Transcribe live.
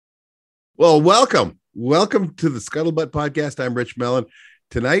Well, welcome to the Scuttlebutt Podcast. I'm Rich Mellon.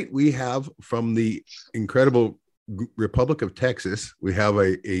 Tonight we have from the incredible Republic of Texas, we have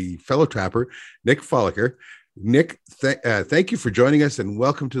a fellow trapper, Nick Folliker. Nick, thank you for joining us and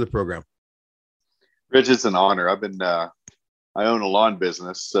welcome to the program. Rich, it's an honor. I own a lawn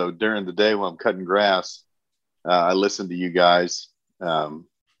business, so during the day when I'm cutting grass, I listen to you guys.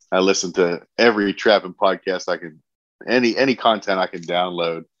 I listen to every trapping podcast I can, any content I can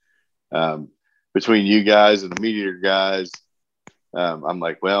download. Between you guys and the Meteor guys, I'm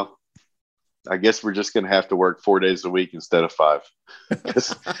like, well, I guess we're just going to have to work 4 days a week instead of 5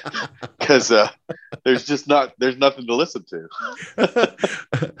 because there's nothing to listen to.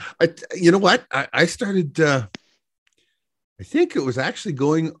 You know what? I started, I think it was actually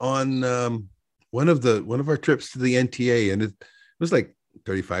going on one of our trips to the NTA, and it was like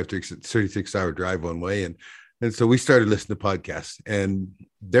 36 hour drive one way. And so we started listening to podcasts, and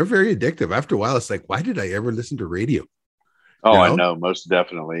they're very addictive. After a while, it's like, why did I ever listen to radio? Oh, I know, most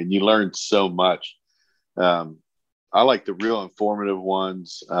definitely. And you learn so much. I like the real informative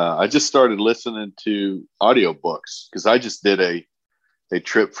ones. I just started listening to audiobooks because I just did a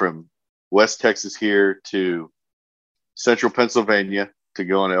trip from West Texas here to Central Pennsylvania to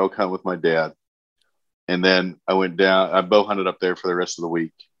go on an elk hunt with my dad. And then I bow hunted up there for the rest of the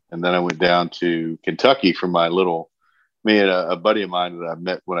week. And then I went down to Kentucky for me and a buddy of mine that I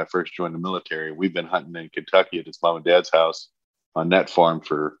met when I first joined the military. We've been hunting in Kentucky at his mom and dad's house on that farm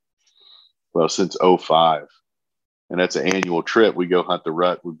since 2005. And that's an annual trip. We go hunt the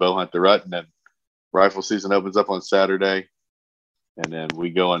rut. We bow hunt the rut, and then rifle season opens up on Saturday. And then we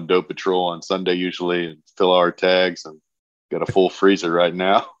go on doe patrol on Sunday usually and fill our tags, and got a full freezer right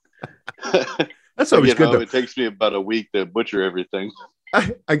now. That's always good. It takes me about a week to butcher everything.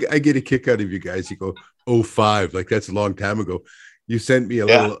 I get a kick out of you guys. You go 2005, like that's a long time ago. You sent me a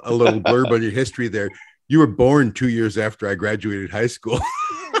little blurb on your history there. You were born 2 years after I graduated high school.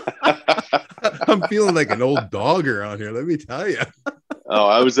 I'm feeling like an old dog around here, let me tell you. Oh,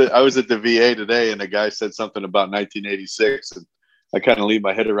 I was at the VA today, and the guy said something about 1986, and I kind of leaned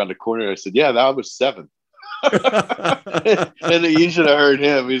my head around the corner. And I said, "Yeah, that was 7." And you should have heard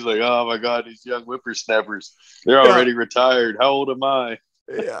him. He's like, "Oh my God, these young whippersnappers, they're already retired. How old am I?"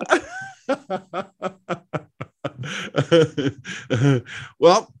 Yeah.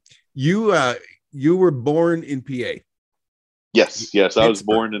 Well, you were born in PA. Yes. I was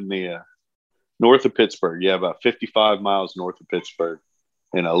born in the north of Pittsburgh. Yeah, about 55 miles north of Pittsburgh,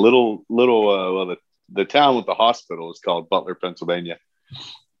 in a little. The town with the hospital is called Butler, Pennsylvania.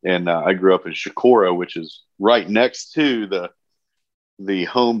 And I grew up in Shakora, which is right next to the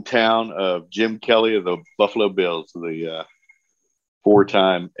hometown of Jim Kelly of the Buffalo Bills, the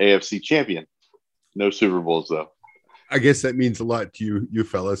 4-time AFC champion. No Super Bowls, though. I guess that means a lot to you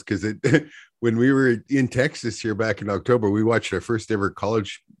fellas, because when we were in Texas here back in October, we watched our first ever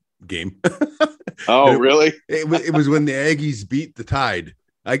college game. Oh, really? It was when the Aggies beat the Tide,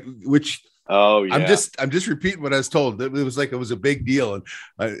 which. Oh yeah. I'm just repeating what I was told. It was like it was a big deal, and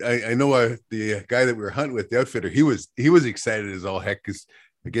I know the guy that we were hunting with, the outfitter, he was excited as all heck because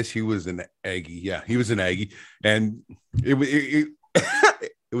I guess he was an Aggie. Yeah, he was an Aggie, and it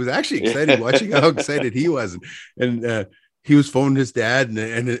was actually exciting watching how excited he was, and he was phoning his dad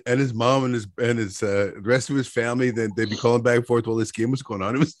and his mom and his the rest of his family. Then they'd be calling back and forth while this game was going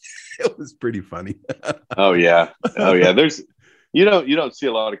on. It was pretty funny. Oh yeah. There's. You don't see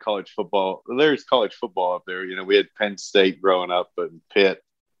a lot of college football. There's college football up there. We had Penn State growing up and Pitt,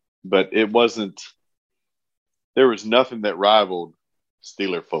 but there was nothing that rivaled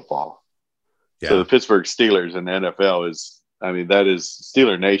Steeler football. Yeah. So the Pittsburgh Steelers in the NFL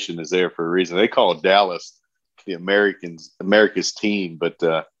Steeler Nation is there for a reason. They call Dallas the America's team,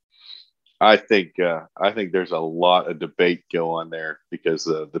 but I think there's a lot of debate go on there because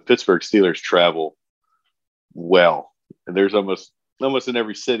the Pittsburgh Steelers travel well. And there's almost in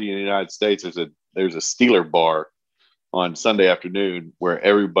every city in the United States, there's a Steeler bar on Sunday afternoon where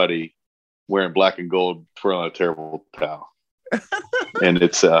everybody wearing black and gold twirling a terrible towel. And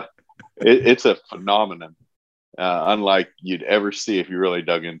it's a phenomenon, unlike you'd ever see if you really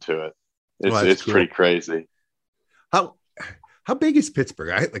dug into it. It's cool. Pretty crazy. How big is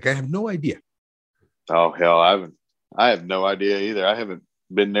Pittsburgh? I have no idea. Oh hell, I have no idea either. I haven't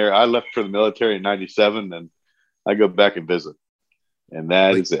been there. I left for the military in '97, and I go back and visit, and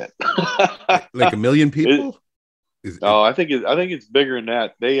that is it. Like 1 million people? I think it's bigger than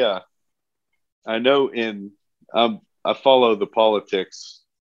that. They, I know I follow the politics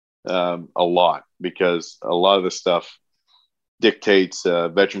a lot because a lot of the stuff dictates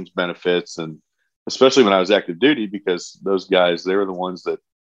veterans benefits, and especially when I was active duty, because those guys, they were the ones that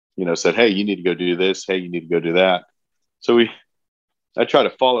said, hey, you need to go do this. Hey, you need to go do that. So I try to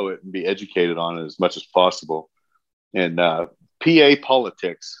follow it and be educated on it as much as possible. And PA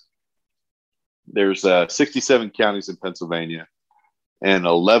politics, there's 67 counties in Pennsylvania, and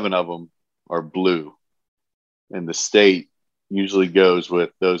 11 of them are blue. And the state usually goes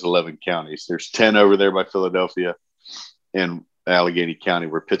with those 11 counties. There's 10 over there by Philadelphia and Allegheny County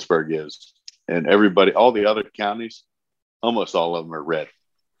where Pittsburgh is. And all the other counties, almost all of them are red.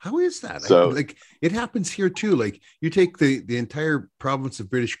 How is that? So it happens here too. Like you take the entire province of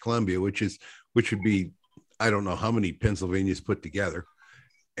British Columbia, which would be, I don't know how many Pennsylvanias put together.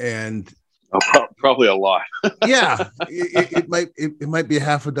 And probably a lot. Yeah, it might be a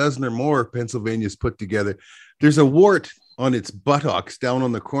half a dozen or more Pennsylvanias put together. There's a wart on its buttocks down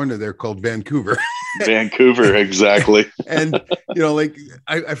on the corner there called Vancouver. Vancouver, exactly. And like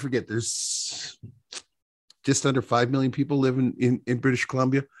I forget, there's just under 5 million people live in British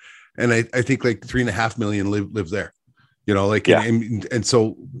Columbia, and I think like 3.5 million live there. And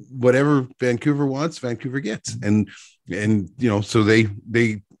so whatever Vancouver wants, Vancouver gets, and so they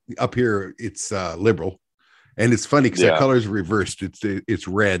up here it's liberal, and it's funny because the colors are reversed. It's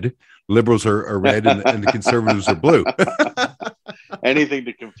red. Liberals are red, and the conservatives are blue. Anything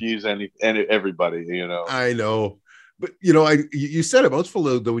to confuse everybody, I know, but you said it mouthful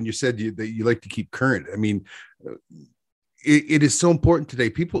though when you said that you like to keep current. I mean, it is so important today.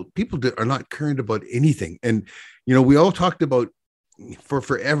 People are not current about anything, and we all talked about for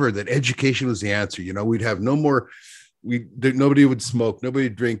forever that education was the answer. We'd have no more. Nobody would smoke, nobody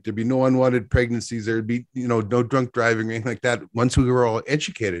would drink, there'd be no unwanted pregnancies, there'd be no drunk driving or anything like that once we were all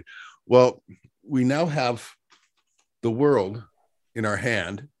educated. Well, we now have the world in our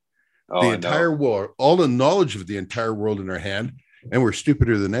hand, the entire world, all the knowledge of the entire world in our hand, and we're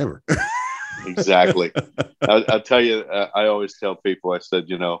stupider than ever. Exactly. I'll tell you, I always tell people, I said,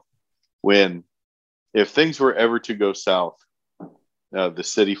 if things were ever to go south, the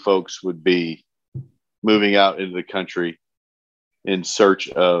city folks would be moving out into the country in search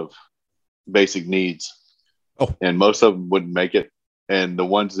of basic needs. Oh. And most of them wouldn't make it. And the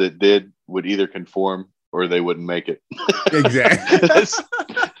ones that did would either conform or they wouldn't make it. Exactly.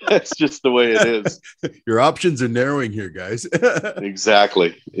 That's just the way it is. Your options are narrowing here, guys.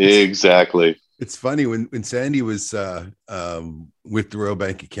 Exactly. It's funny when Sandy was with the Royal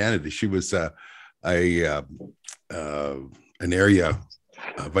Bank of Canada, she was an area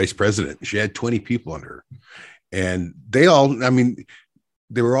vice president. She had 20 people under her, and they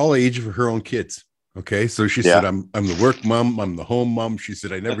were all age of her own kids. Okay, so she said, "I'm the work mom, I'm the home mom." She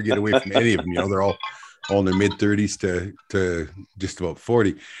said, "I never get away from any of them. They're all in their mid 30s to just about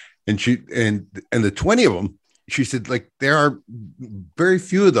 40." And the 20 of them, she said, like there are very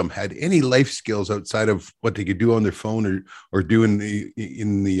few of them had any life skills outside of what they could do on their phone or do in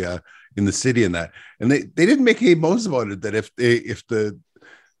the city and that. And they didn't make any bones about it that if the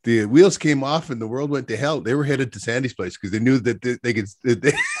wheels came off and the world went to hell, they were headed to Sandy's place because they knew that they could.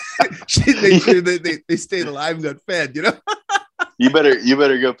 She made sure that they stayed alive and got fed. You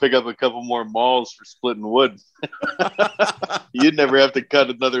better go pick up a couple more mauls for splitting wood. You'd never have to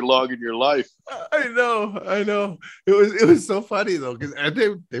cut another log in your life. I know. It was so funny though because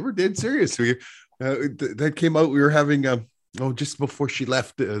they were dead serious. That came out. We were having just before she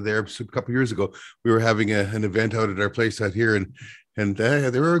left there a couple years ago, we were having an event out at our place out here, and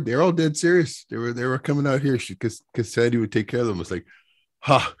they're all dead serious. They were coming out here because Sandy would take care of them. It was like,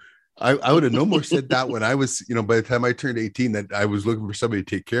 I would have no more said that when I was, by the time I turned 18, that I was looking for somebody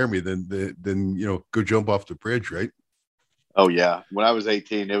to take care of me than go jump off the bridge, right? Oh yeah. When I was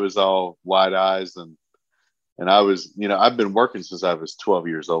 18, it was all wide eyes and I was, I've been working since I was 12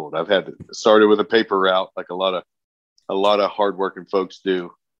 years old. I've started with a paper route like a lot of hardworking folks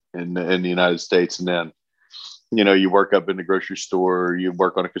do in the United States, and then you work up in the grocery store, or you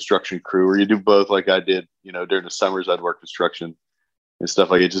work on a construction crew, or you do both like I did. During the summers, I'd work construction and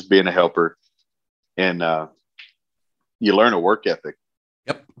stuff like it, just being a helper. And you learn a work ethic.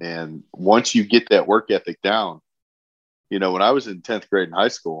 Yep. And once you get that work ethic down, when I was in 10th grade in high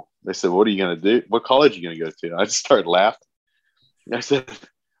school, they said, "What are you going to do? What college are you going to go to?" I just started laughing. I said,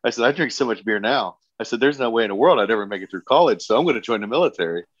 "I drink so much beer now." I said, "There's no way in the world I'd ever make it through college, so I'm going to join the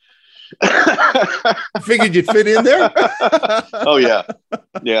military." I figured you'd fit in there. Oh yeah.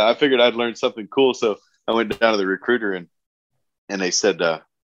 I figured I'd learn something cool. So I went down to the recruiter and they said,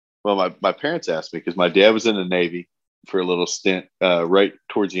 well, my parents asked me because my dad was in the Navy for a little stint right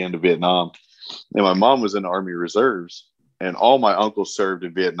towards the end of Vietnam, and my mom was in the Army Reserves, and all my uncles served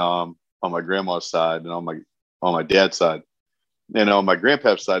in Vietnam on my grandma's side and on my dad's side, and on my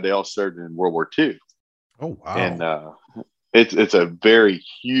grandpa's side they all served in World War II. Oh wow. And it's a very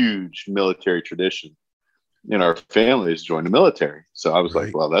huge military tradition in our family is join the military. So I was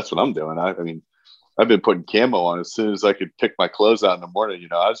like, well, that's what I'm doing. I mean, I've been putting camo on as soon as I could pick my clothes out in the morning.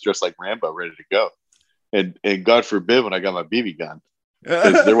 I was dressed like Rambo, ready to go. And God forbid when I got my BB gun,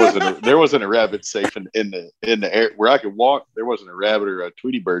 there wasn't a rabbit safe in the air where I could walk. There wasn't a rabbit or a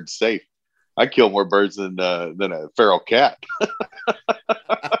Tweety bird safe. I kill more birds than a feral cat.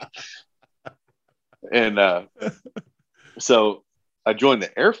 And so I joined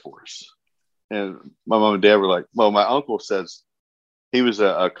the Air Force, and my mom and dad were like, well, my uncle says he was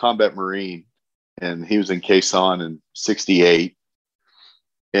a combat Marine, and he was in Quezon in '68,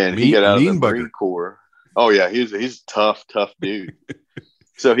 and he got out of the Marine Corps. Oh yeah, he's a tough dude.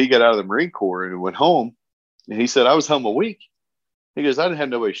 So he got out of the Marine Corps and went home, and he said, I was home a week. He goes, I didn't have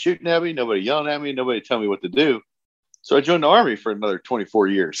nobody shooting at me, nobody yelling at me, nobody telling me what to do. So I joined the Army for another 24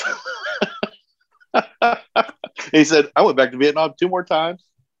 years. He said, I went back to Vietnam 2 more times.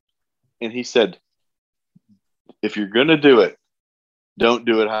 And he said, if you're going to do it, don't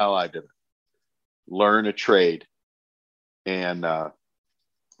do it how I did it. Learn a trade. And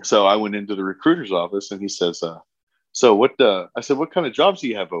so I went into the recruiter's office, and he says, so what, I said, what kind of jobs do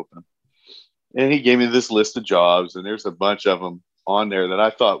you have open? And he gave me this list of jobs, and there's a bunch of them on there that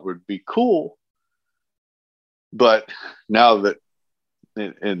I thought would be cool. But now that,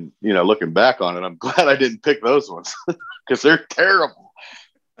 and looking back on it, I'm glad I didn't pick those ones because they're terrible.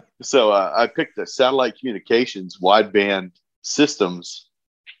 So I picked the satellite communications wideband systems,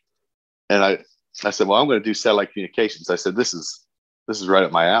 and I said, well, I'm going to do satellite communications. I said, this is right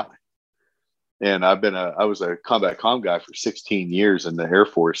up my alley. And I was a combat comm guy for 16 years in the Air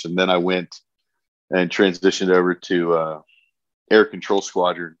Force, and then I went and transitioned over to Air Control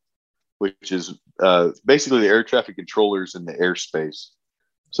Squadron, which is basically the air traffic controllers in the airspace.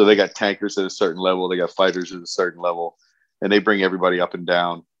 So they got tankers at a certain level, they got fighters at a certain level, and they bring everybody up and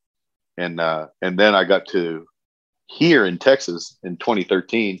down. And then I got to here in Texas in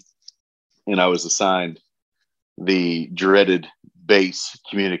 2013, and I was assigned the dreaded base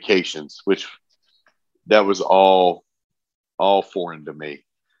communications, which that was all foreign to me.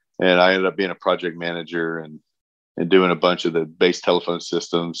 And I ended up being a project manager and doing a bunch of the base telephone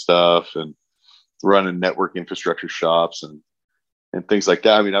system stuff and running network infrastructure shops and things like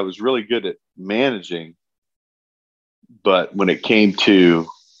that. I mean, I was really good at managing, but when it came to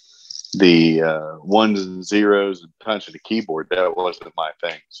the ones and zeros and punching the keyboard, that wasn't my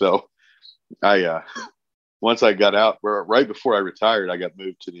thing. So I once I got out, right before I retired, I got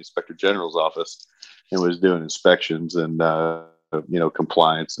moved to the Inspector General's office and was doing inspections and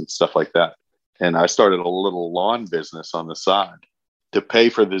compliance and stuff like that. And I started a little lawn business on the side to pay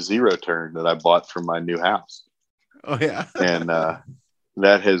for the zero turn that I bought for my new house. Oh yeah. And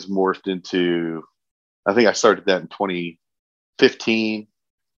that has morphed into, I think I started that in 2015,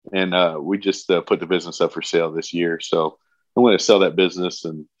 and we just put the business up for sale this year. So I'm going to sell that business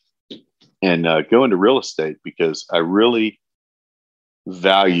and go into real estate because I really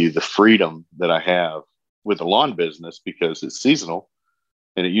value the freedom that I have with the lawn business because it's seasonal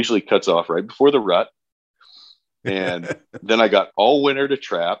and it usually cuts off right before the rut. And then I got all winter to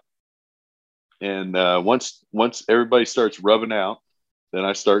trap. And once everybody starts rubbing out, then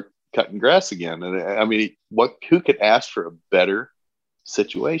I start cutting grass again. And I mean, who could ask for a better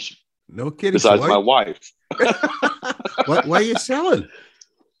situation? No kidding. Besides my wife. Why are you selling?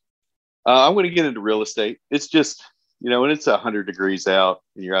 I'm going to get into real estate. It's just, when it's 100 degrees out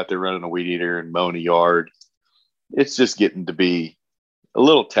and you're out there running a weed eater and mowing a yard, it's just getting to be a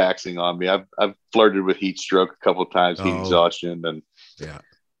little taxing on me. I've flirted with heat stroke a couple of times, heat exhaustion,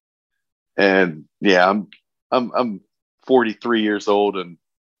 and I'm 43 years old, and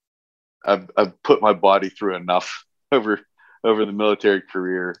I've put my body through enough over the military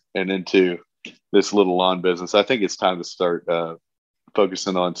career and into this little lawn business. I think it's time to start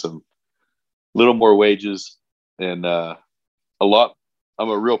focusing on some little more wages and a lot. I'm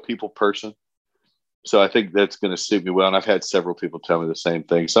a real people person, so I think that's going to suit me well. And I've had several people tell me the same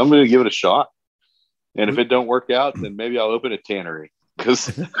thing. So I'm going to give it a shot. And if it don't work out, then maybe I'll open a tannery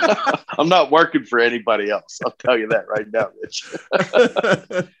because I'm not working for anybody else. I'll tell you that right now, Rich.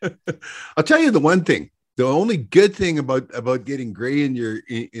 I'll tell you the one thing. The only good thing about getting gray in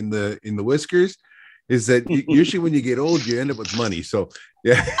the whiskers is that usually when you get old, you end up with money. So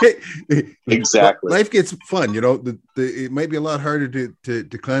yeah, exactly. Life gets fun. It might be a lot harder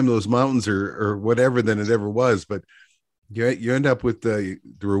to climb those mountains or whatever than it ever was, but you end up with the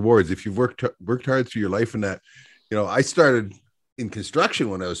rewards if you've worked hard through your life in that. I started in construction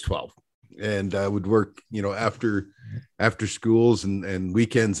when I was 12. and I would work, after schools and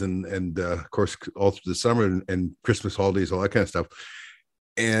weekends and of course all through the summer and Christmas holidays, all that kind of stuff.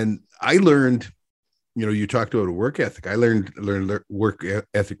 And I learned, you talked about a work ethic. I learned work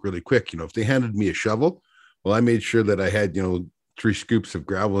ethic really quick. If they handed me a shovel, well, I made sure that I had, 3 scoops of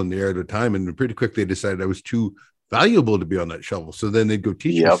gravel in the air at a time. And pretty quick, they decided I was too valuable to be on that shovel. So then they'd go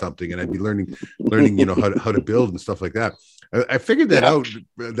teach me something, and I'd be learning, how to build and stuff like that. I figured that out,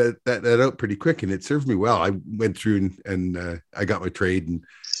 that out pretty quick, and it served me well. I went through and I got my trade and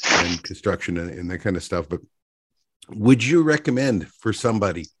construction and that kind of stuff. But would you recommend for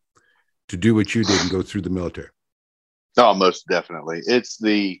somebody to do what you did and go through the military? Oh, most definitely. It's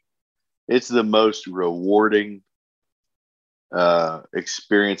the most rewarding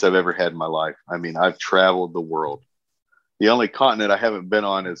experience I've ever had in my life. I mean, I've traveled the world. The only continent I haven't been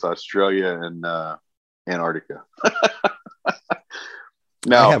on is Australia and Antarctica.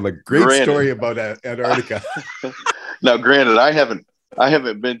 Now, I have a great story about Antarctica. Now, granted, I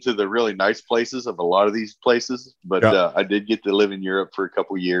haven't been to the really nice places of a lot of these places, but I did get to live in Europe for a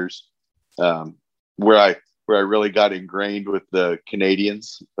couple of years, where I really got ingrained with the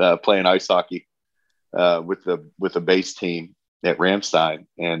Canadians, playing ice hockey with the base team at Ramstein,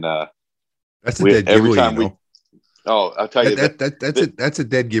 and that's a dead giveaway. I'll tell you that's a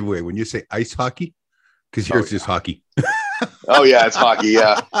dead giveaway when you say ice hockey, because here's just hockey. Oh yeah, it's hockey.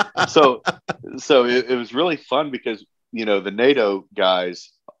 Yeah. So it was really fun because the NATO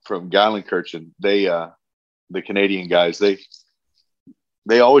guys from Geilenkirchen, the Canadian guys,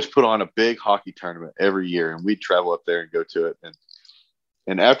 they always put on a big hockey tournament every year, and we'd travel up there and go to it.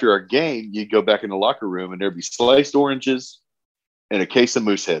 And after our game, you'd go back in the locker room, and there'd be sliced oranges and a case of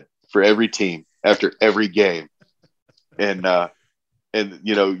Moosehead for every team after every game. And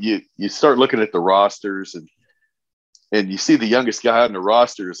you start looking at the rosters, and you see the youngest guy on the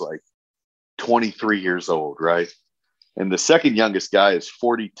roster is like 23 years old, right? And the second youngest guy is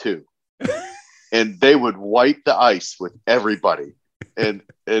 42. And they would wipe the ice with everybody. And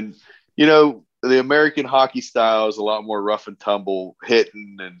the American hockey style is a lot more rough and tumble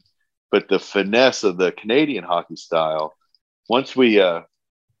hitting, but the finesse of the Canadian hockey style, once we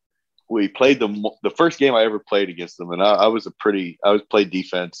played them, the first game I ever played against them, and I played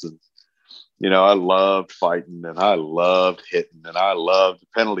defense, and I loved fighting, and I loved hitting, and I loved the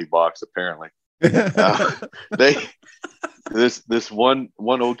penalty box. Apparently, this one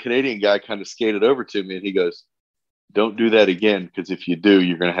old Canadian guy kind of skated over to me, and he goes, "Don't do that again, because if you do,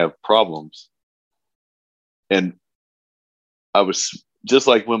 you're going to have problems." And I was just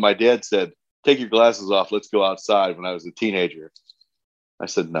like when my dad said, "Take your glasses off, let's go outside," when I was a teenager. I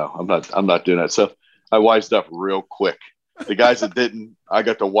said, "No, I'm not doing that." So I wised up real quick. The guys that didn't, I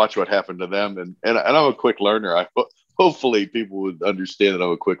got to watch what happened to them. And I'm a quick learner. Hopefully people would understand that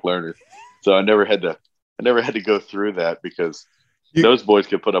I'm a quick learner. So I never had to go through that, because those boys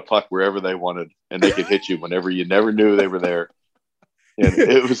could put a puck wherever they wanted, and they could hit you whenever you never knew they were there. And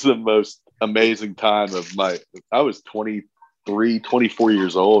it was the most amazing time of I was 23, 24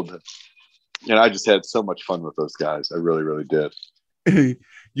 years old. And I just had so much fun with those guys. I really, really did.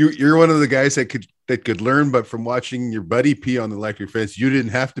 You're one of the guys that could learn, but from watching your buddy pee on the electric fence, you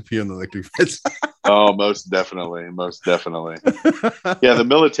didn't have to pee on the electric fence. Oh, most definitely. Yeah,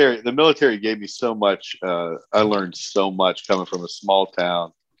 the military gave me so much. I learned so much coming from a small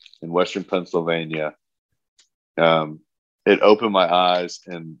town in Western Pennsylvania. It opened my eyes,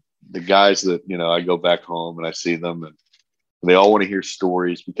 and the guys that I go back home and I see them, and they all want to hear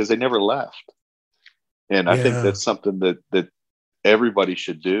stories because they never left. And I think that's something that everybody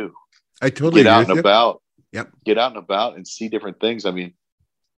should do. I totally get out and about. Yep. Get out and about and see different things. I mean,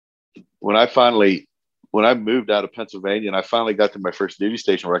 when I moved out of Pennsylvania and I finally got to my first duty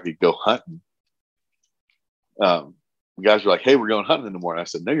station where I could go hunting, the guys were like, "Hey, we're going hunting in the morning." I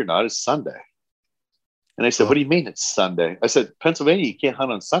said, "No, you're not. It's Sunday." And they said, "What do you mean it's Sunday?" I said, "Pennsylvania, you can't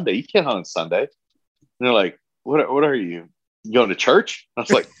hunt on Sunday. You can't hunt on Sunday." And they're like, What are you? You going to church?" I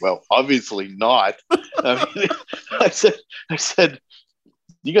was like, "Well, obviously not." I mean, I said,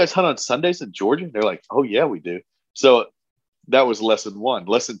 "You guys hunt on Sundays in Georgia?" They're like, "Oh yeah, we do." So that was lesson 1.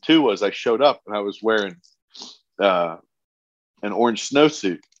 Lesson 2 was I showed up and I was wearing an orange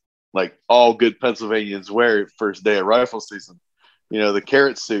snowsuit, like all good Pennsylvanians wear first day of rifle season, the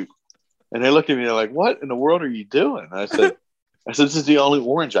carrot suit. And they looked at me, they're like, "What in the world are you doing?" And I said, "This is the only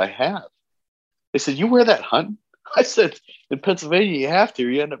orange I have." They said, "You wear that hunting?" I said, "In Pennsylvania, you have to, or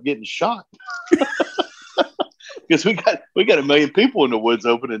you end up getting shot." Because we got 1 million people in the woods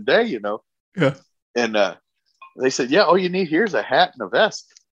opening day, Yeah. And they said, "Yeah, all you need here is a hat and a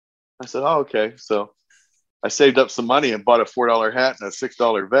vest." I said, "Oh, okay." So I saved up some money and bought a $4 hat and a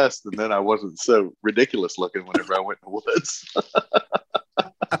 $6 vest, and then I wasn't so ridiculous looking whenever I went in the woods.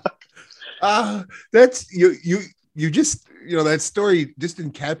 That's you just, that story just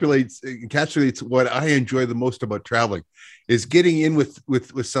encapsulates what I enjoy the most about traveling, is getting in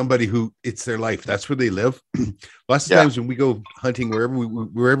with somebody who it's their life. That's where they live. Lots of times when we go hunting,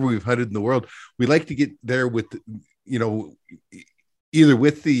 wherever we've hunted in the world, we like to get there with, either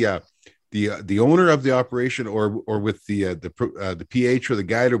with the owner of the operation or with the PH or the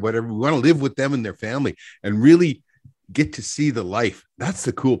guide or whatever. We want to live with them and their family and really get to see the life. That's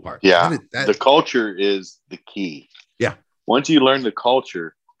the cool part. Yeah. The culture is the key. Yeah. Once you learn the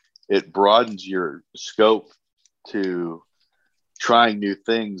culture, it broadens your scope to trying new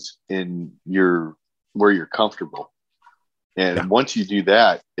things in where you're comfortable. And once you do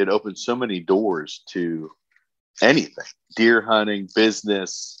that, it opens so many doors to anything, deer hunting,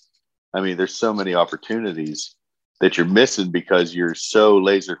 business. I mean, there's so many opportunities that you're missing because you're so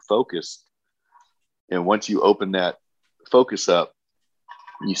laser focused. And once you open that focus up,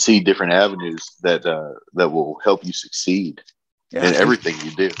 you see different avenues that will help you succeed in everything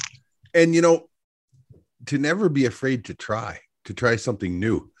you do. And, to never be afraid to try something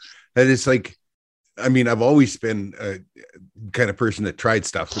new. That is like, I mean, I've always been a kind of person that tried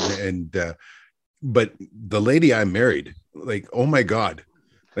stuff, but the lady I married, like, oh my God.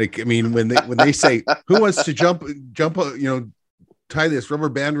 Like, I mean, when they say, who wants to jump, tie this rubber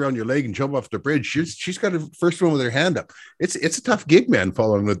band around your leg and jump off the bridge, she's got the first one with her hand up. It's a tough gig, man,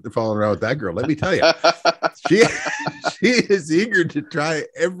 following around with that girl. Let me tell you, she is eager to try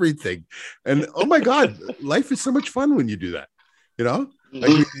everything. And oh my God, life is so much fun when you do that.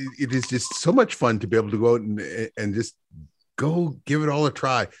 Like, it is just so much fun to be able to go out and just go give it all a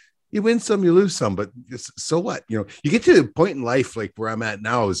try. You win some, you lose some, but so what? You get to the point in life like where I'm at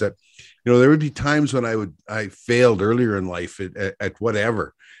now is that, there would be times when I failed earlier in life at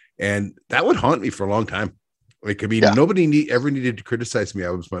whatever, and that would haunt me for a long time. Like, I mean, nobody ever needed to criticize me.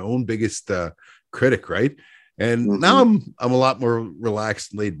 I was my own biggest critic, right? And now I'm a lot more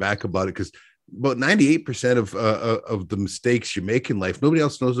relaxed and laid back about it, because about 98% of the mistakes you make in life, nobody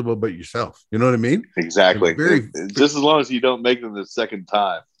else knows about but yourself. You know what I mean? Exactly. Just as long as you don't make them the second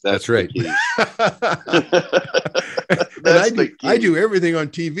time. That's right. I do everything on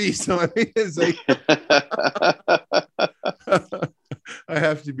TV, so I mean, it's like I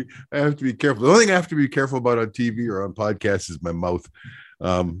have to be careful. The only thing I have to be careful about on TV or on podcasts is my mouth.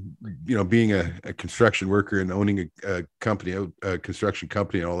 Being a construction worker and owning a company, a construction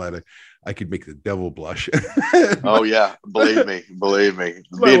company, and all that, I could make the devil blush. Oh yeah, believe me.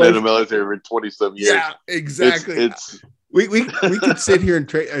 Being in the military for 20-some years. Yeah, exactly. We could sit here and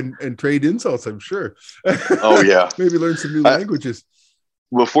trade insults, I'm sure. Oh yeah. Maybe learn some new languages.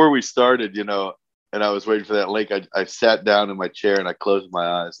 Before we started, and I was waiting for that link, I sat down in my chair and I closed my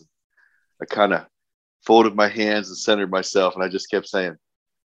eyes. And I kind of folded my hands and centered myself, and I just kept saying,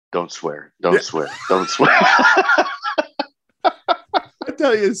 "Don't swear, don't swear, don't swear." I'll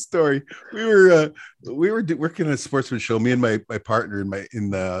tell you a story. We were working on a sportsman show. Me and my partner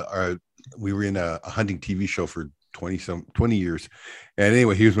we were in a hunting TV show for 20 years. And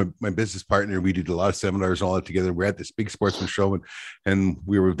anyway, he was my business partner. We did a lot of seminars all together. We're at this big sportsman show, and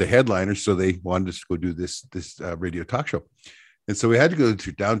we were the headliners. So they wanted us to go do this radio talk show. And so we had to go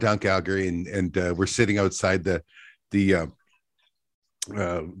to downtown Calgary, and we're sitting outside the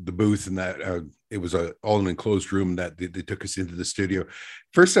booth, and that it was all an enclosed room that they took us into the studio.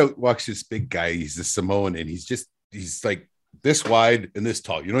 First out walks this big guy. He's a Samoan, and he's like this wide and this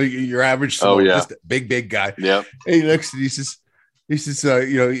tall. Your average Samoan, just a big guy. Yeah. And he looks and he says, he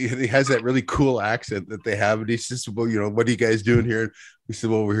has that really cool accent that they have, and he says, well, what are you guys doing here? And we said,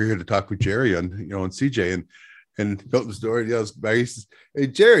 well, we're here to talk with Jerry on CJ, and Hilton's door yells back. He says, "Hey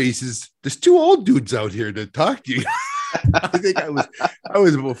Jerry," he says, "there's two old dudes out here to talk to you." I think I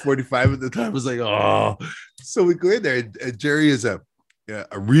was about 45 at the time. I was like, oh. So we go in there, and Jerry is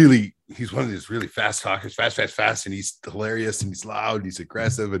he's one of these really fast talkers, fast, and he's hilarious, and he's loud, and he's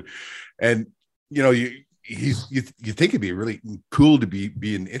aggressive, and you think it'd be really cool to be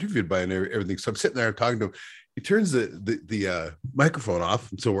being interviewed by him and everything. So I'm sitting there talking to him. He turns the microphone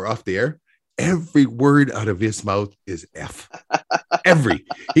off, and so we're off the air. Every word out of his mouth is F.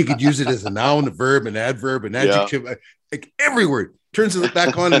 He could use it as a noun, a verb, an adverb, an adjective, like every word. Turns it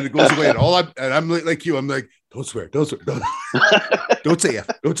back on and it goes away. And I'm like you. I'm like, don't swear, don't say F,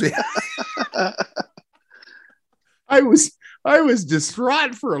 don't say F. I was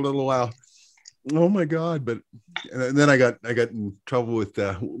distraught for a little while. Oh my God! And then I got in trouble with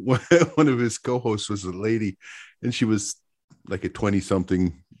one of his co-hosts was a lady, and she was like a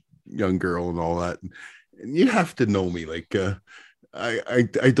 20-something young girl and all that, you have to know me. Like,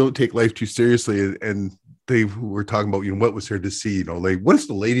 I don't take life too seriously. And they were talking about, what was there to see? Like, what's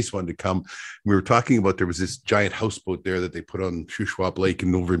the latest one to come? We were talking about, there was this giant houseboat there that they put on Shuswap Lake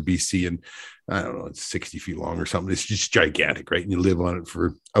and over in BC. And I don't know, it's 60 feet long or something. It's just gigantic, right? And you live on it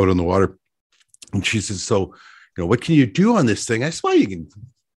for out on the water. And she says, so, what can you do on this thing? I said, well, you can,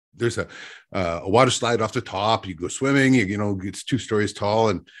 there's a water slide off the top. You go swimming, it's 2 stories tall.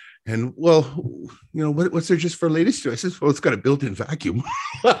 And well, what's there just for ladies to? I says, well, it's got a built-in vacuum.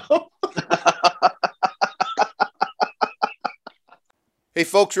 Hey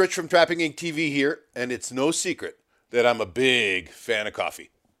folks, Rich from Trapping Inc. TV here, and it's no secret that I'm a big fan of coffee.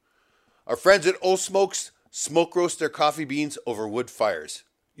 Our friends at Old Smokes smoke roast their coffee beans over wood fires.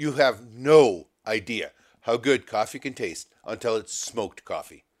 You have no idea how good coffee can taste until it's smoked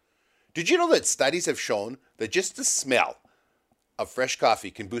coffee. Did you know that studies have shown that just the smell of fresh coffee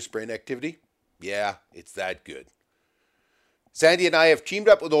can boost brain activity? Yeah, it's that good. Sandy and I have teamed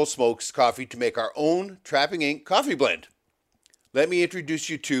up with Old Smokes Coffee to make our own Trapping Inc. coffee blend. Let me introduce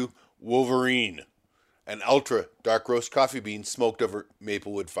you to Wolverine, an ultra dark roast coffee bean smoked over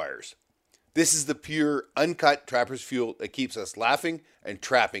maple wood fires. This is the pure, uncut trapper's fuel that keeps us laughing and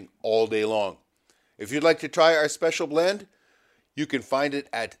trapping all day long. If you'd like to try our special blend, you can find it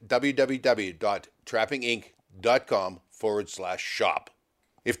at www.trappinginc.com/shop.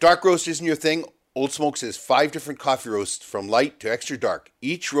 If dark roast isn't your thing, Old Smokes has 5 different coffee roasts from light to extra dark,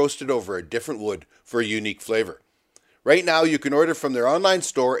 each roasted over a different wood for a unique flavor. Right now, you can order from their online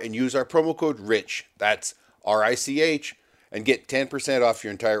store and use our promo code RICH, that's RICH, and get 10% off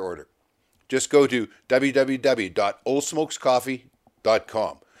your entire order. Just go to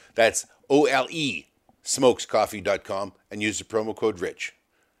www.oldsmokescoffee.com. That's OLE smokescoffee.com and use the promo code RICH.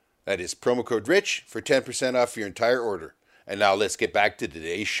 That is promo code RICH for 10% off your entire order. And now let's get back to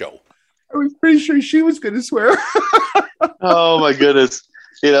today's show. I was pretty sure she was going to swear. Oh my goodness.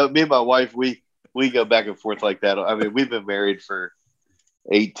 Me and my wife, we go back and forth like that. I mean, we've been married for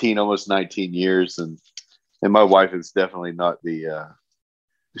 18, almost 19 years. And my wife is definitely not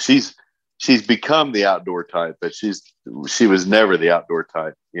she's become the outdoor type, but she was never the outdoor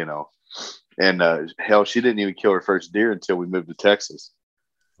type, and hell, she didn't even kill her first deer until we moved to Texas.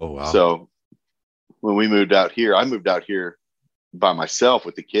 Oh, wow. So when we moved out here, I moved out here by myself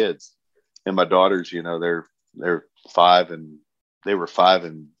with the kids and my daughters, they're 5 and they were 5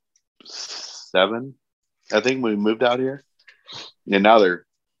 and 7, I think, when we moved out here. And now they're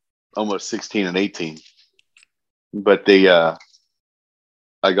almost 16 and 18. But I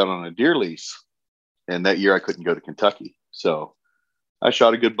got on a deer lease, and that year I couldn't go to Kentucky. So I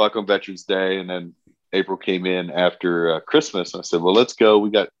shot a good buck on Veterans Day, and then April came in after Christmas. And I said, well, let's go. We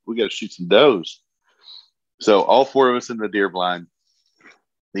got to shoot some does. So all 4 of us in the deer blind,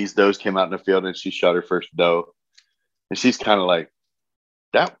 these does came out in the field, and she shot her first doe. And she's kind of like,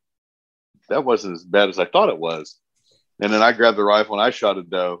 that wasn't as bad as I thought it was. And then I grabbed the rifle and I shot a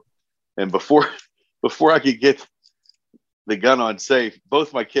doe. And before I could get the gun on safe,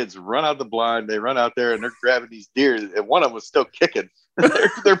 both my kids run out the blind. They run out there and they're grabbing these deer, and one of them was still kicking.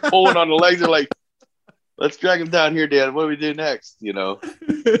 they're pulling on the legs. They're like, let's drag him down here, Dad. What do we do next? And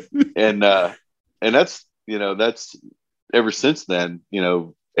that's ever since then,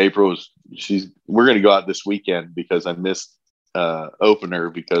 we're going to go out this weekend because I missed opener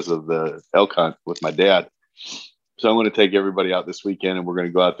because of the elk hunt with my dad. So I'm going to take everybody out this weekend, and we're going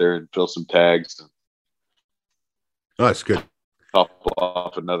to go out there and fill some tags. Oh, that's good. Top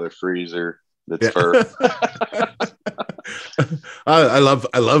off another freezer that's fur. I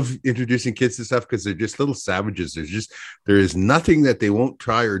love introducing kids to stuff because they're just little savages. There is nothing that they won't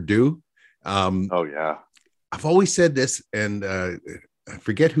try or do. Oh yeah. I've always said this, and I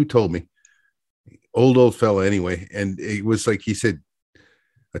forget who told me. Old fella anyway. And it was like, he said,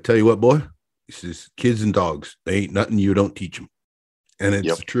 I tell you what, boy, he says, kids and dogs, they ain't nothing you don't teach them. And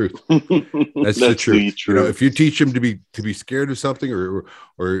it's the truth. That's the truth. If you teach them to be scared of something or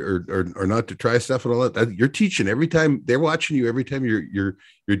not to try stuff and all that, you're teaching every time. They're watching you every time you're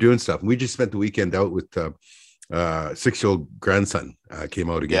doing stuff. And we just spent the weekend out with 6-year-old grandson came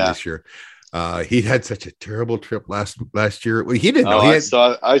out again this year. He had such a terrible trip last year. Well, he didn't know. I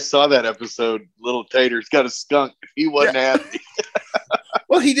saw that episode. Little Tater's got a skunk. He wasn't happy.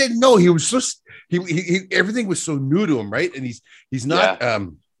 Well, he didn't know. He was just he everything was so new to him, right? And he's not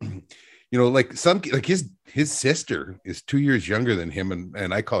like his sister is 2 years younger than him,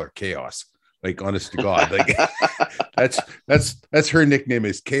 and I call her Chaos. Like, honest to God, like that's her nickname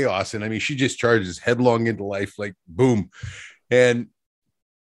is Chaos, and I mean she just charges headlong into life, like boom,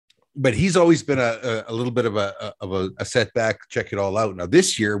 but he's always been a little bit of a setback. Check it all out. Now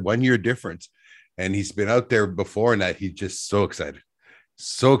this year, 1 year difference, and he's been out there before, and that he's just so excited.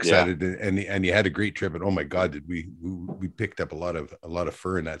 And you had a great trip, and oh my God, did we picked up a lot of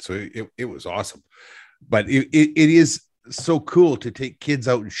fur in that. So it was awesome. But it is so cool to take kids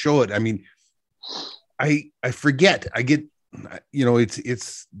out and show it. I mean, I forget, I get,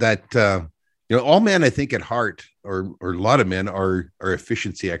 it's that, all men, I think at heart, or a lot of men are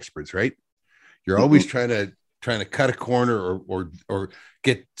efficiency experts, right? You're always trying to cut a corner or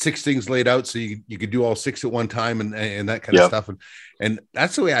get 6 things laid out so you could do all 6 at one time and that kind of stuff. And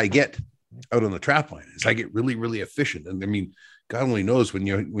that's the way I get out on the trap line, is I get really, really efficient. And I mean, God only knows when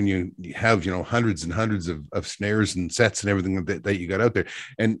you have, hundreds and hundreds of snares and sets and everything that you got out there,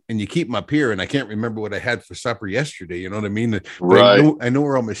 and you keep them up here. And I can't remember what I had for supper yesterday. You know what I mean? Right. I know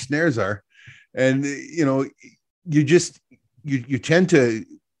where all my snares are. And, you tend to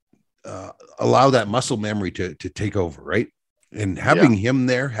allow that muscle memory to take over. Right. And having him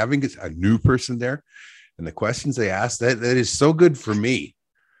there, having a new person there, and the questions they ask, that is so good for me,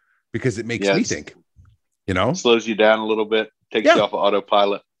 because it makes me think, slows you down a little bit, takes you off of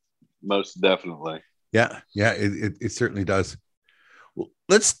autopilot. Most definitely. Yeah. It certainly does. Well,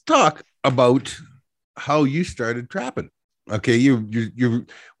 let's talk about how you started trapping. Okay. You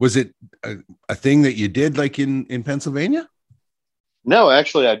was it a thing that you did like in Pennsylvania? No,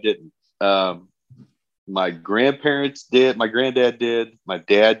 actually I didn't. My grandparents did, my granddad did, my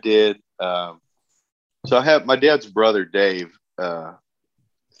dad did. So I have my dad's brother, Dave.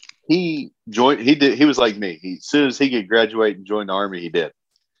 He was like me. As soon as he could graduate and join the Army, he did.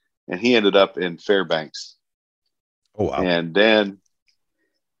 And he ended up in Fairbanks. Oh, wow. And then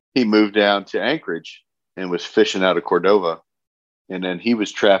he moved down to Anchorage and was fishing out of Cordova. And then he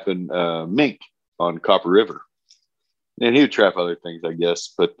was trapping mink on Copper River. And he would trap other things, I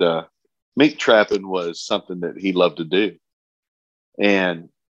guess. But mink trapping was something that he loved to do. And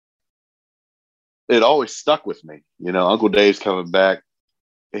it always stuck with me. Uncle Dave's coming back.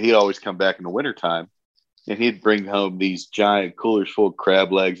 He'd always come back in the wintertime, and he'd bring home these giant coolers full of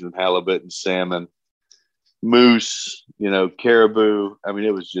crab legs and halibut and salmon, moose, caribou. I mean,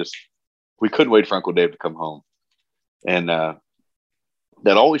 it was just, we couldn't wait for Uncle Dave to come home. And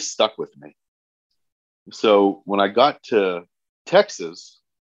that always stuck with me. So when I got to Texas,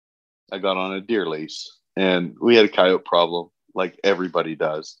 I got on a deer lease, and we had a coyote problem like everybody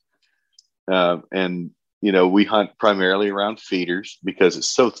does. And we hunt primarily around feeders because it's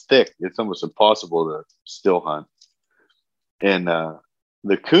so thick, it's almost impossible to still hunt. And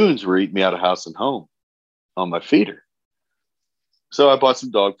the coons were eating me out of house and home on my feeder. So I bought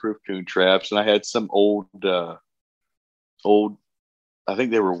some dog-proof coon traps, and I had some old, I think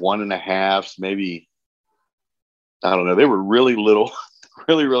they were 1.5s, maybe, I don't know. They were really little,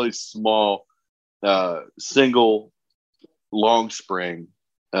 really, really small, single long spring,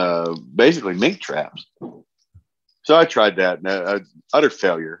 basically mink traps. So I tried that, and utter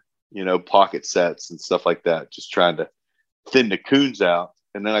failure, pocket sets and stuff like that, just trying to thin the coons out.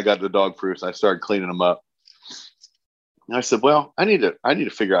 And then I got the dog proofs, and I started cleaning them up. And I said, well, I need to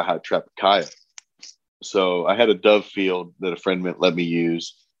figure out how to trap a coyote. So I had a dove field that a friend let me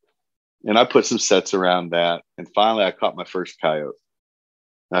use, and I put some sets around that. And finally I caught my first coyote.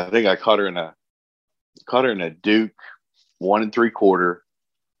 And I think I caught her in a Duke 1 3/4.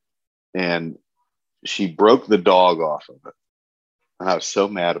 And she broke the dog off of it. And I was so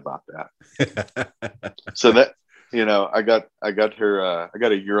mad about that. So that, I got her, I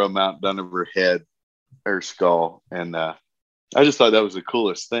got a Euro mount done over her head, her skull. And I just thought that was the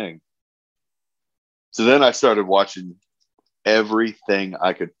coolest thing. So then I started watching everything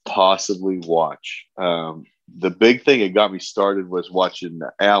I could possibly watch. The big thing that got me started was watching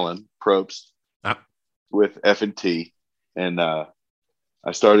Alan Probst with F&T. And I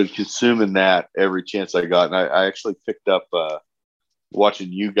started consuming that every chance I got. And I actually picked up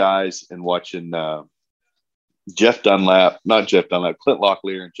watching you guys and watching Clint Locklear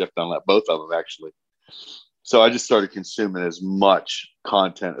and Jeff Dunlap, both of them actually. So I just started consuming as much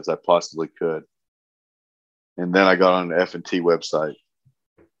content as I possibly could. And then I got on the F&T website,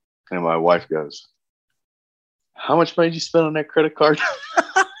 and my wife goes, "How much money did you spend on that credit card?"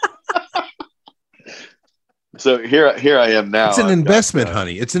 So here I am now. It's an investment,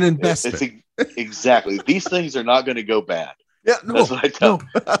 honey. It's an investment. Exactly. These things are not going to go bad. Yeah, no, that's what I tell.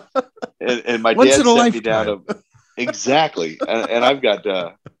 No. And my Once dad sent me lifetime. down. Exactly. And I've got,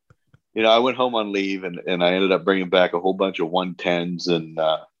 I went home on leave, and I ended up bringing back a whole bunch of 110s and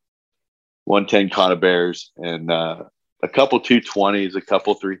 110 Conibears, and a couple 220s, a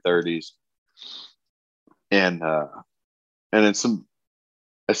couple 330s, and then some.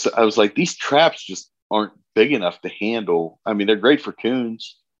 I was like, these traps just aren't big enough to handle. I mean, they're great for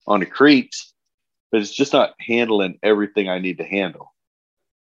coons on the creeks, but it's just not handling everything I need to handle.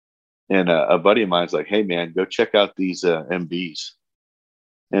 And a buddy of mine's like, "Hey man, go check out these MB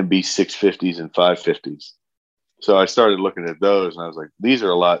 650s and 550s." So I started looking at those, and I was like, "These are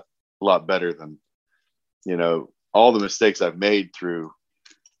a lot better than, all the mistakes I've made through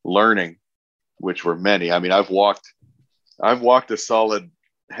learning, which were many. I mean, I've walked a solid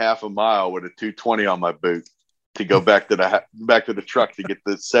half a mile with a 220 on my boot to go back to the truck to get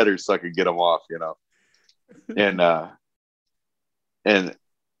the setters so I could get them off, and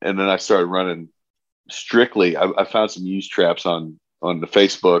then I started running strictly. I found some used traps on the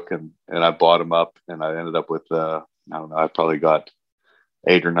Facebook, and I bought them up, and I ended up with I don't know, I probably got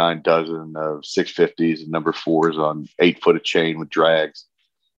 8 or 9 dozen of 650s and number 4s on 8 foot of chain with drags.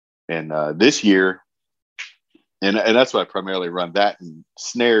 And this year, and that's why I primarily run that. And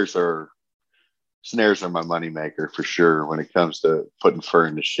snares are my moneymaker for sure when it comes to putting fur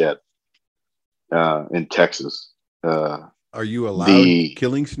in the shed in Texas. Are you allowed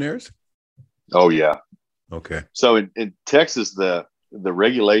killing snares? Oh yeah. Okay. So in Texas, the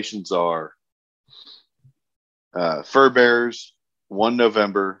regulations are fur bearers 1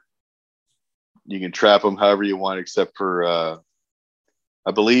 November. You can trap them however you want, except for I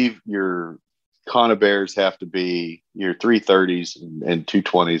believe your conibears have to be your 330s and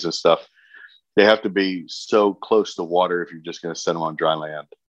 220s and stuff. They have to be so close to water if you're just going to set them on dry land.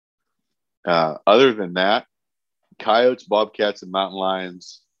 Other than that, coyotes, bobcats, and mountain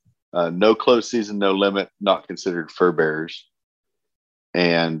lions, no closed season, no limit, not considered fur bearers.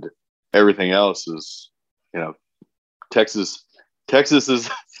 And everything else is, Texas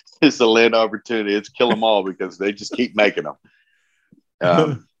is the land opportunity. It's kill them all because they just keep making them.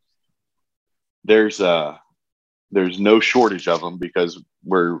 There's no shortage of them because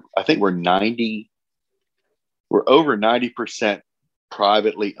we're over 90%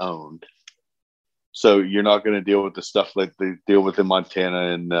 privately owned. So you're not going to deal with the stuff like they deal with in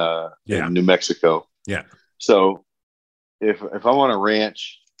Montana and in New Mexico. Yeah. So if I'm on a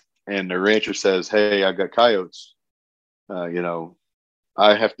ranch and the rancher says, "Hey, I got coyotes," I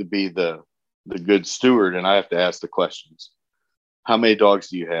have to be the good steward, and I have to ask the questions. How many dogs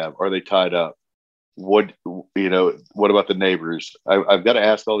do you have? Are they tied up? What about the neighbors? I've got to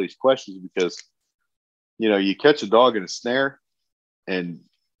ask all these questions because, you catch a dog in a snare, and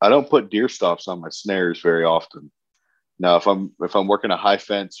I don't put deer stops on my snares very often. Now, if I'm working a high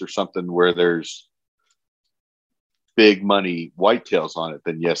fence or something where there's big money whitetails on it,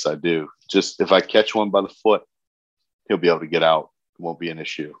 then yes, I do. Just if I catch one by the foot, he'll be able to get out. It won't be an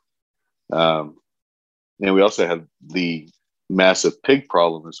issue. And we also have the massive pig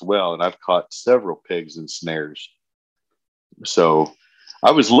problem as well. And I've caught several pigs in snares. So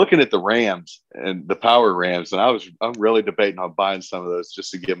I was looking at the rams and the power rams, and I'm really debating on buying some of those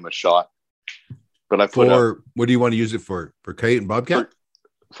just to give them a shot. But I put what do you want to use it for? For coyote and bobcat?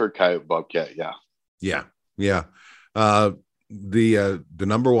 For coyote, bobcat, yeah. Yeah. The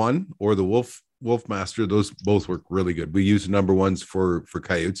number 1 or the Wolfmaster, those both work really good. We use the number 1s for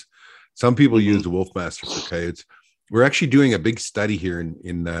coyotes. Some people use the Wolfmaster for coyotes. We're actually doing a big study here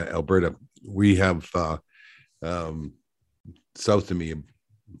in Alberta. We have south of me,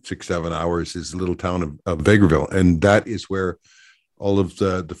 6-7 hours, is a little town of Vegreville, and that is where all of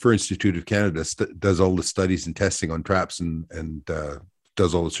the Fur Institute of Canada does all the studies and testing on traps and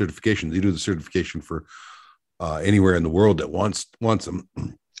does all the certifications. They do the certification for anywhere in the world that wants them.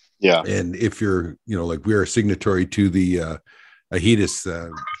 Yeah. And if you're, like we're a signatory to the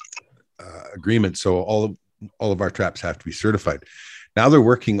AHEDIS agreement, so all of our traps have to be certified. Now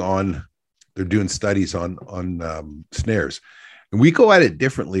they're doing studies on snares, and we go at it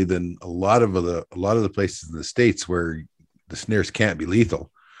differently than a lot of the places in the States where the snares can't be lethal.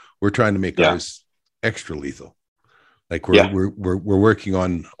 We're trying to make ours extra lethal. Like we're working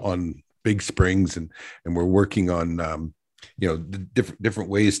on big springs and we're working on the different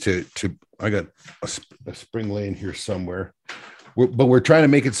ways to I got a spring laying here somewhere, but we're trying to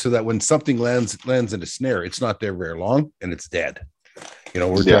make it so that when something lands in a snare, it's not there very long and it's dead.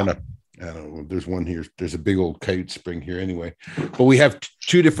 We're trying to, I don't know, there's one here, there's a big old coyote spring here anyway, but we have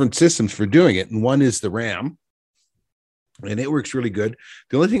 2 different systems for doing it, and one is the ram, and it works really good.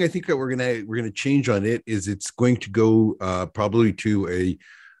 The only thing I think that we're gonna change on it is it's going to go probably to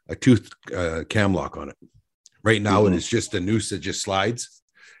a tooth cam lock on it. Right now, it is just a noose that just slides,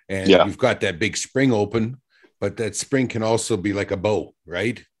 and you've got that big spring open, but that spring can also be like a bow,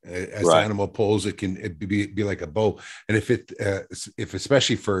 right? As the animal pulls, it can be like a bow. And if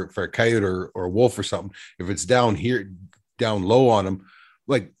especially for a coyote or a wolf or something, if it's down low on them,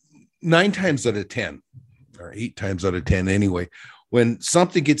 like 9 times out of 10, or 8 times out of 10 anyway, when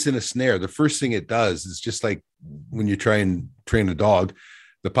something gets in a snare, the first thing it does is just like when you try and train a dog,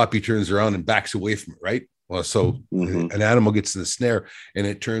 the puppy turns around and backs away from it, right? Well, so an animal gets in the snare and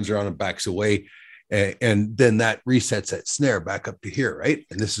it turns around and backs away. And then that resets that snare back up to here, right?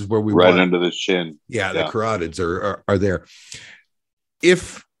 And this is where we right under the chin. Yeah, the carotids are there.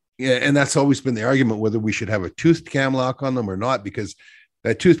 And that's always been the argument whether we should have a toothed cam lock on them or not, because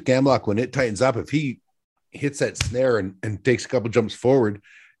that toothed cam lock, when it tightens up, if he hits that snare and takes a couple jumps forward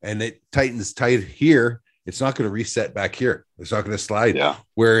and it tightens tight here, it's not going to reset back here. It's not going to slide. Yeah.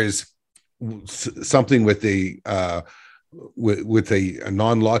 Whereas something with a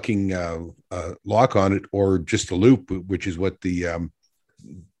non-locking lock on it, or just a loop, which is what the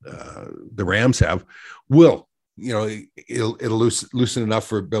Rams have, will, it'll loosen enough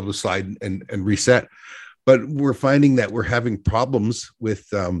for it to be able to slide and reset. But we're finding that we're having problems with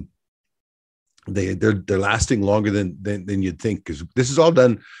they're lasting longer than you'd think, because this is all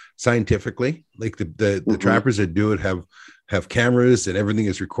done scientifically. Like the trappers that do it have cameras and everything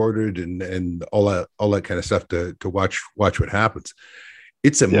is recorded and all that kind of stuff to watch what happens.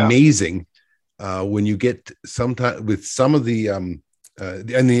 It's amazing when you get sometimes with some of the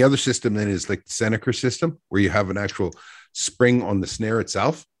and the other system then is like the Seneca system, where you have an actual spring on the snare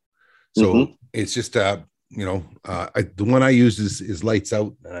itself. So it's just the one I use is lights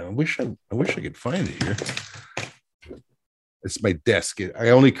out. I wish I could find it here. It's my desk. I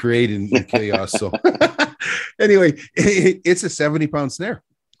only create in chaos. So anyway, it's a 70-pound snare.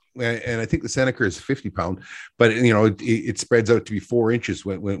 And I think the Seneca is 50-pound, but it spreads out to be 4 inches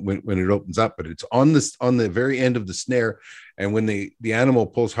when it opens up, but it's on the very end of the snare. And when the animal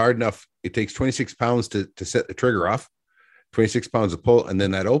pulls hard enough, it takes 26 pounds to set the trigger off, 26 pounds of pull, and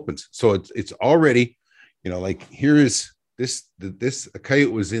then that opens. So it's already, like here is this a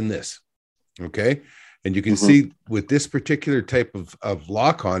coyote was in this. Okay. And you can see with this particular type of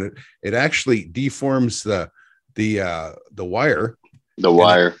lock on it, it actually deforms the wire. The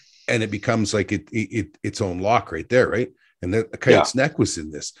wire. And it becomes like its own lock right there, right? And the coyote's neck was in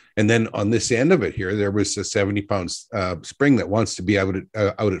this. And then on this end of it here, there was a 70-pound spring that wants to be out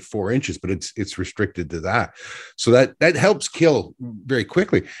at 4 inches, but it's restricted to that. So that helps kill very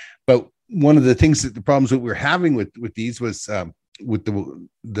quickly. But one of the things the problems that we're having with these was with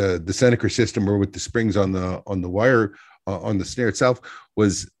the Seneca system, or with the springs on the wire on the snare itself,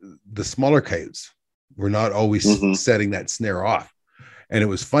 was the smaller coyotes were not always setting that snare off. And it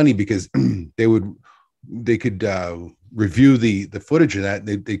was funny because they could review the footage of that.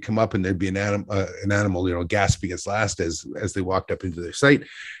 They'd come up and there'd be an animal, gasping its last as they walked up into their site,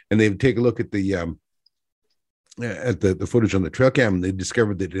 and they would take a look at the footage on the trail cam, and they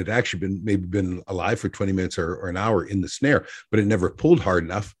discovered that it had actually been alive for 20 minutes or an hour in the snare, but it never pulled hard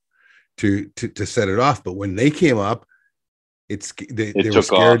enough to set it off. But when they came up, they were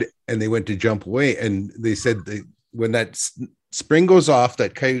scared off, and they went to jump away. And they said when that spring goes off,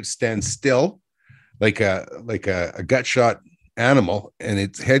 that coyote stands still like a gut shot animal, and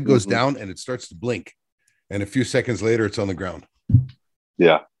its head goes down and it starts to blink, and a few seconds later it's on the ground.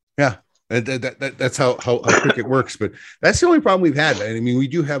 Yeah. That's how quick it works. But that's the only problem we've had. I mean, we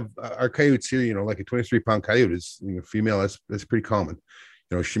do have our coyotes here, like a 23-pound coyote is female. That's pretty common.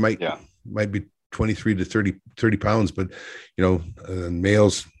 She might be 23 to 30 pounds, but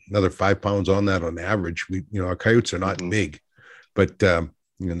males another 5 pounds on that on average. Our coyotes are not big, but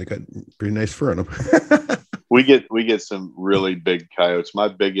they got pretty nice fur on them. we get some really big coyotes. My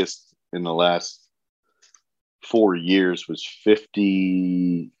biggest in the last 4 years was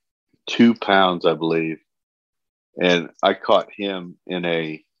 52 pounds, I believe. And I caught him on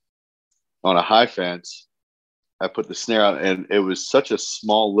a high fence. I put the snare out, and it was such a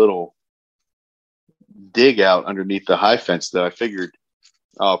small little dig out underneath the high fence that I figured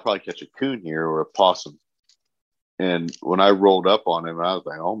I'll probably catch a coon here or a possum. And when I rolled up on him, I was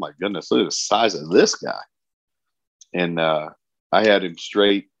like, oh my goodness, look at the size of this guy. And I had him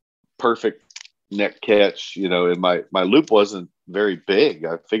straight, perfect neck catch, and my loop wasn't very big.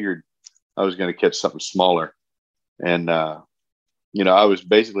 I figured I was going to catch something smaller. And, I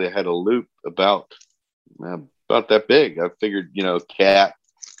had a loop about that big. I figured, cat,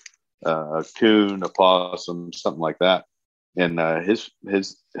 a coon, a possum, something like that. And his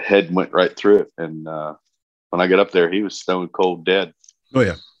head went right through it. And when I got up there, he was stone cold dead. Oh,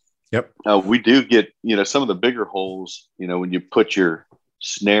 yeah. Yep. We do get, some of the bigger holes, when you put your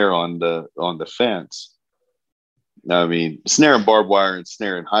snare on the fence. I mean, snare and barbed wire and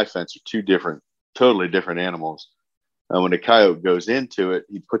snare and high fence are totally different animals. When a coyote goes into it,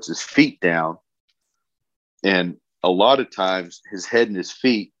 he puts his feet down, and a lot of times his head and his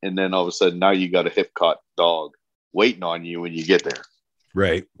feet, and then all of a sudden now you got a hip caught dog. waiting on you when you get there.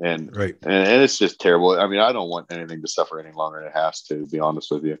 Right. And right. And it's just terrible. I mean, I don't want anything to suffer any longer than it has to be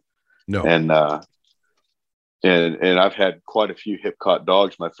honest with you. No. And I've had quite a few hip caught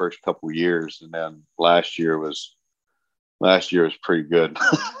dogs my first couple of years. And then last year was pretty good.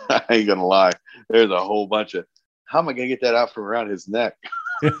 I ain't going to lie. There's a whole bunch of, how am I going to get that out from around his neck?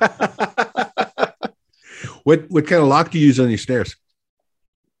 What kind of lock do you use on your snares?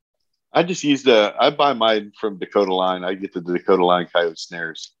 I just used I buy mine from Dakota Line. I get the Dakota Line Coyote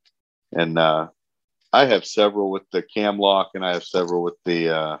snares, and I have several with the cam lock, and I have several with the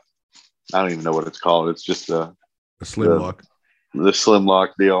I don't even know what it's called. It's just a slim lock, the slim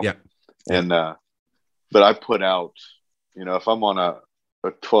lock deal. Yeah. And but I put out, if I'm on a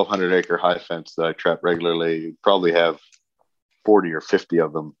 1,200 acre high fence that I trap regularly, probably have 40 or 50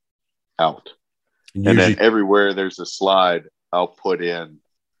 of them out, and then everywhere there's a slide, I'll put in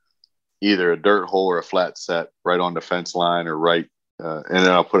either a dirt hole or a flat set right on the fence line or right. And then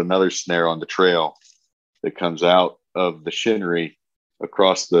I'll put another snare on the trail that comes out of the shinnery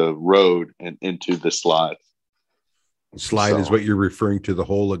across the road and into the slide. Slide is what you're referring to, the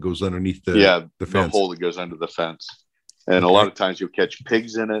hole that goes underneath the fence. The hole that goes under the fence. And a lot of times you'll catch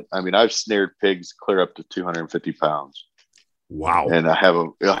pigs in it. I mean, I've snared pigs clear up to 250 pounds. Wow. And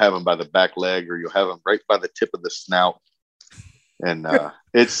you'll have them by the back leg, or you'll have them right by the tip of the snout. And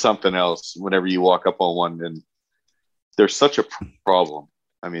it's something else whenever you walk up on one, and there's such a problem.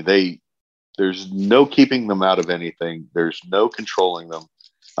 I mean, there's no keeping them out of anything. There's no controlling them.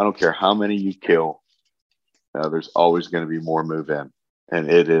 I don't care how many you kill. There's always going to be more move in. And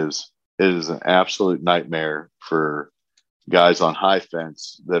it is an absolute nightmare for guys on high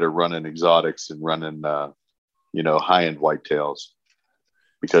fence that are running exotics and running, high-end whitetails,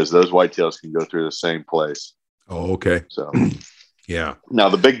 because those whitetails can go through the same place. Oh, okay. So yeah. Now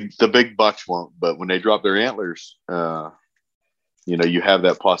the big bucks won't, but when they drop their antlers, you have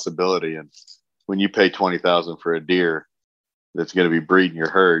that possibility. And when you pay $20,000 for a deer that's going to be breeding your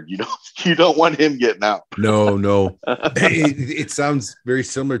herd, you don't want him getting out. No. It sounds very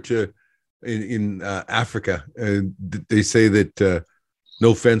similar to in Africa. They say that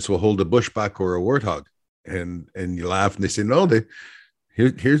no fence will hold a bushbuck or a warthog, and you laugh and they say no.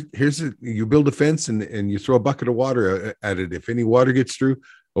 You build a fence and you throw a bucket of water at it. If any water gets through,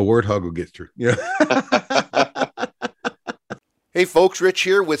 a warthog will get through. Yeah. Hey folks, Rich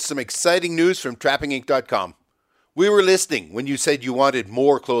here with some exciting news from TrappingInk.com. We were listening when you said you wanted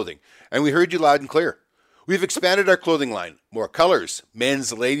more clothing, and we heard you loud and clear. We've expanded our clothing line, more colors,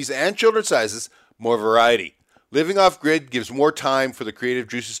 men's, ladies, and children's sizes, more variety. Living off grid gives more time for the creative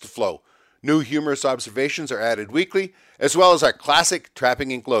juices to flow. New humorous observations are added weekly, as well as our classic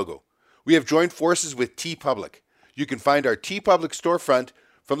Trapping Ink logo. We have joined forces with TeePublic. You can find our TeePublic storefront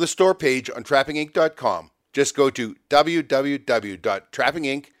from the store page on TrappingInk.com. Just go to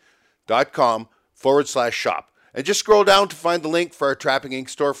www.trappingink.com/shop and just scroll down to find the link for our Trapping Ink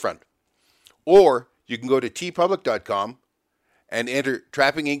storefront. Or you can go to teepublic.com and enter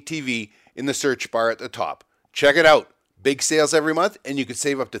Trapping Ink TV in the search bar at the top. Check it out. Big sales every month, and you can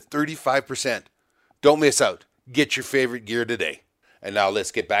save up to 35%. Don't miss out. Get your favorite gear today. And now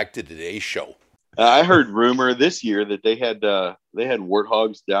let's get back to today's show. I heard rumor this year that they had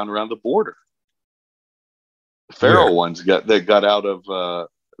warthogs down around the border. Feral ones got out of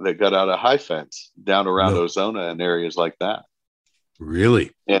high fence down around Ozona and areas like that.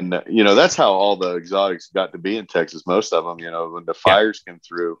 Really? And that's how all the exotics got to be in Texas. Most of them, when the fires came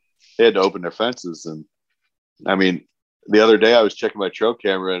through, they had to open their fences. And I mean, the other day I was checking my trail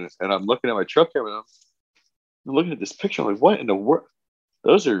camera and I'm looking at my trail camera. And I'm looking at this picture. I'm like, what in the world?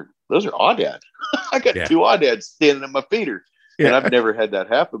 Those are aoudad. I got two audads standing at my feeder, and I've never had that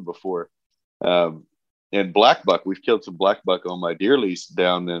happen before. And black buck, we've killed some black buck on my deer lease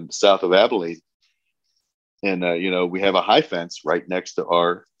down in south of Abilene. And, we have a high fence right next to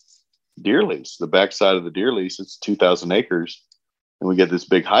our deer lease. The backside of the deer lease, it's 2,000 acres. And we get this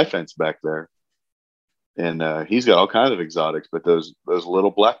big high fence back there. And he's got all kinds of exotics, but those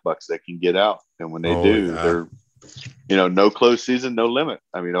little black bucks that can get out. And when they they're, no close season, no limit.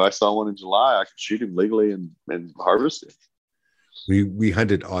 I mean, if I saw one in July, I could shoot him legally and harvest it. We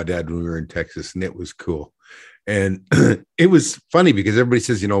hunted aoudad when we were in Texas, and it was cool. And it was funny because everybody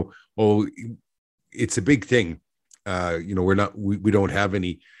says, it's a big thing. We don't have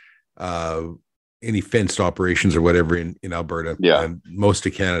any fenced operations or whatever in Alberta. Yeah. And most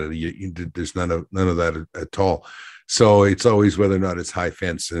of Canada, there's none of that at all. So it's always whether or not it's high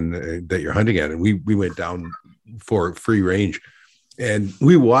fence and that you're hunting at. And we went down for free range, and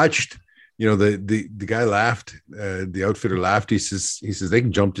we watched, the guy laughed. The outfitter laughed. He says they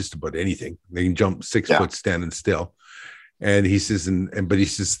can jump just about anything. They can jump 6 foot standing still. And he says, but he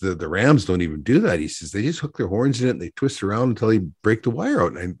says the Rams don't even do that. He says they just hook their horns in it and they twist around until they break the wire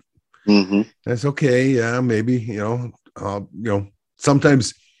out. And that's okay. Yeah, maybe,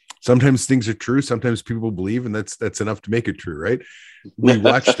 sometimes things are true. Sometimes people believe, and that's enough to make it true, right? We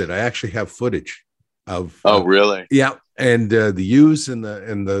watched it. I actually have footage of. Oh, really? Yeah, and the ewes and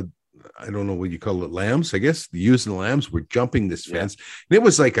the I don't know what you call it, lambs. I guess the ewes and the lambs were jumping this fence, and it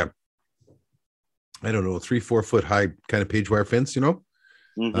was like a, I don't know, 3-4 foot high kind of page wire fence. I don't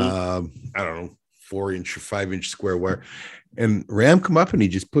know, 4-inch or 5-inch square wire. And Ram come up and he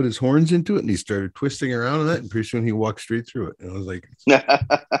just put his horns into it and he started twisting around on that. And pretty soon he walked straight through it. And I was like,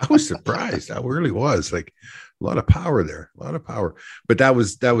 I was surprised. I really was, like, a lot of power there, a lot of power. But that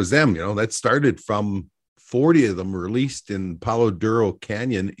was them, that started from 40 of them released in Palo Duro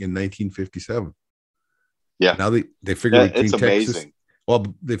Canyon in 1957. Yeah. Now they figure between it's Texas. Amazing. Well,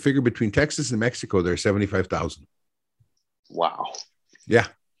 they figure between Texas and Mexico, there are 75,000. Wow. Yeah.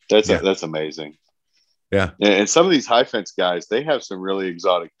 That's amazing. Yeah. And some of these high fence guys, they have some really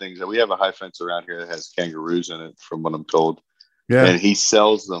exotic things. We have a high fence around here that has kangaroos in it, from what I'm told. Yeah. And he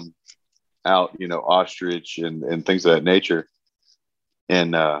sells them out, ostrich and things of that nature.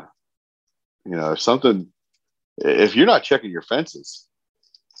 And, if you're not checking your fences,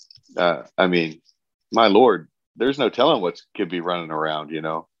 my Lord, there's no telling what could be running around,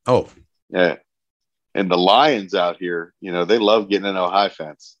 Oh. Yeah. And the lions out here, they love getting into a high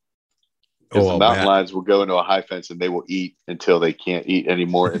fence. Because the mountain lions will go into a high fence and they will eat until they can't eat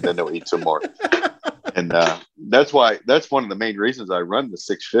anymore, and then they'll eat some more. And that's one of the main reasons I run the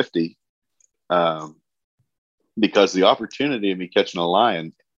 650, because the opportunity of me catching a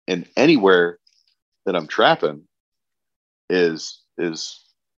lion in anywhere that I'm trapping is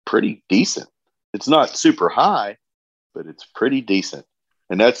pretty decent. It's not super high, but it's pretty decent.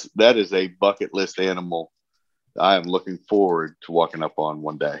 And that is a bucket list animal I am looking forward to walking up on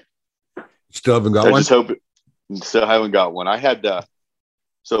one day. Still haven't got one? Still haven't got one. I had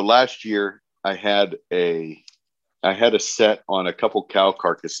so last year I had a set on a couple cow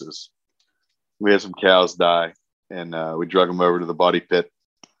carcasses. We had some cows die, and we drug them over to the body pit.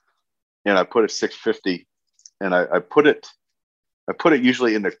 And I put a 650, and I put it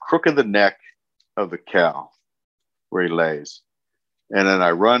usually in the crook of the neck of the cow where he lays. And then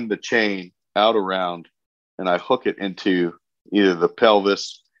I run the chain out around and I hook it into either the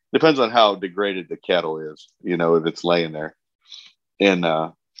pelvis. Depends on how degraded the cattle is, if it's laying there. And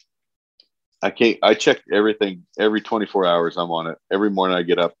I check everything every 24 hours. I'm on it. Every morning I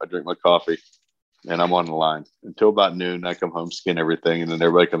get up, I drink my coffee, and I'm on the line until about noon. I come home, skin everything, and then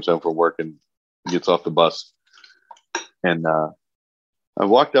everybody comes home from work and gets off the bus. And I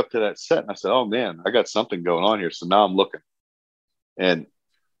walked up to that set and I said, oh man, I got something going on here. So now I'm looking, and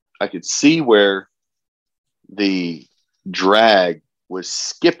I could see where the drag was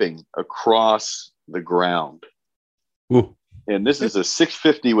skipping across the ground. Ooh. And this is a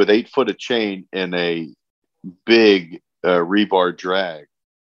 650 with 8 foot of chain and a big rebar drag.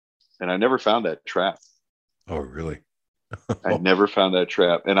 And I never found that trap. Oh, really? I never found that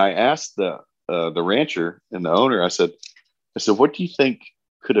trap. And I asked the rancher and the owner, I said, what do you think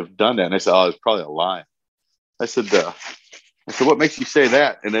could have done that? And I said, oh, it's probably a lion. I said, what makes you say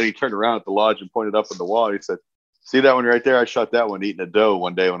that? And then he turned around at the lodge and pointed up on the wall. And he said, see that one right there? I shot that one eating a doe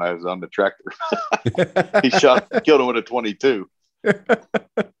one day when I was on the tractor. He killed him with a 22.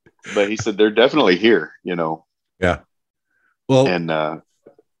 But he said, they're definitely here, Yeah. Well, and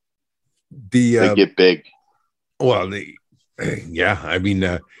they get big. Well, yeah. I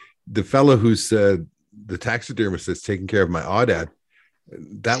mean, the fellow who's the taxidermist that's taking care of my aoudad,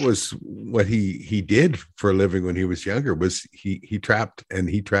 that was what he did for a living when he was younger. Was he trapped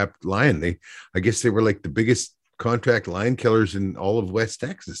lion. I guess they were like the biggest contract lion killers in all of West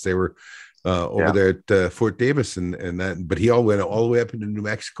Texas. They were over there at Fort Davis and that, but he went all the way up into New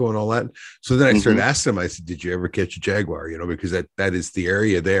Mexico and all that. So then I started asking him, I said, did you ever catch a jaguar? Because that is the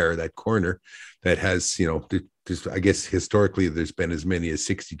area there, that corner that has, I guess historically there's been as many as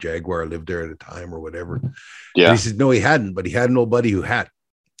 60 jaguar lived there at a time or whatever. Yeah. And he said, no, he hadn't, but he had an old buddy who had.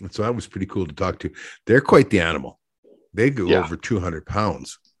 And so that was pretty cool to talk to. They're quite the animal. They go over 200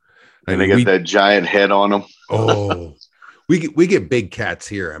 pounds. And they got that giant head on them. Oh, we get big cats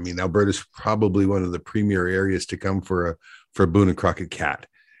here. I mean, Alberta's probably one of the premier areas to come for a Boone and Crockett cat.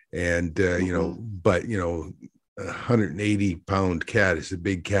 And, but 180-pound cat is a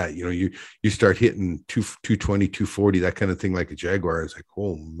big cat. You start hitting 220, 240, that kind of thing, like a jaguar. It's like,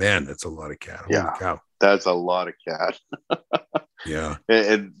 oh man, that's a lot of cat. Holy cow. That's a lot of cat. Yeah.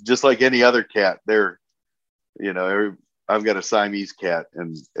 And just like any other cat, they're, I've got a Siamese cat,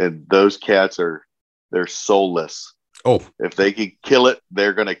 and those cats they're soulless. Oh, if they can kill it,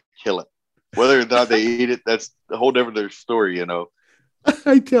 they're going to kill it. Whether or not they eat it, that's a whole different story, I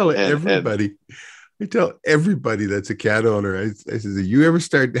tell And everybody. I tell everybody that's a cat owner. I said, you ever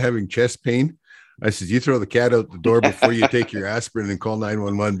start having chest pain? I said, you throw the cat out the door before you take your aspirin and call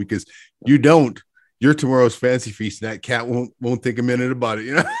 911, because you don't. You're tomorrow's fancy feast, and that cat won't think a minute about it.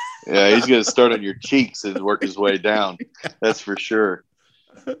 Yeah, he's going to start on your cheeks and work his way down. That's for sure.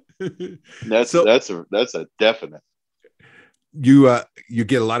 That's a definite. You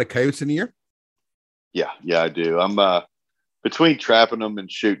get a lot of coyotes in a year? Yeah, I do. I'm between trapping them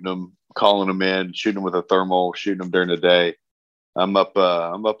and shooting them, calling them in, shooting them with a thermal, shooting them during the day. I'm up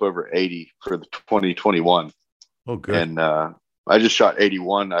over 80 for the 2021. Oh, good. And I just shot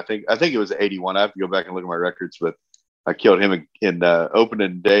 81. I think it was 81. I have to go back and look at my records, but I killed him in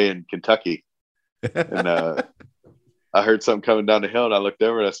opening day in Kentucky. And I heard something coming down the hill, and I looked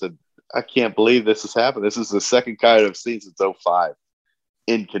over and I said, I can't believe this has happened. This is the second coyote I've seen since 2005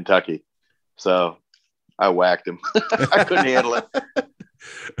 in Kentucky. So I whacked him. I couldn't handle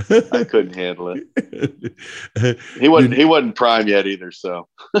it. He wasn't prime yet either. So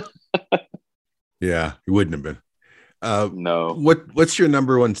yeah, he wouldn't have been. No. What's your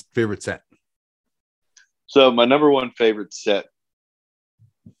number one favorite set? So my number one favorite set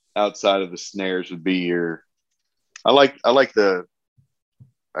outside of the snares would be I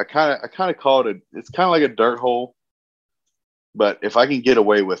kind of call it it's kind of like a dirt hole, but if I can get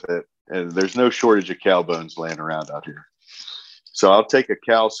away with it, and there's no shortage of cow bones laying around out here. So I'll take a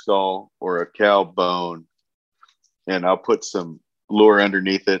cow skull or a cow bone, and I'll put some lure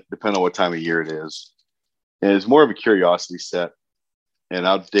underneath it, depending on what time of year it is. And it's more of a curiosity set. And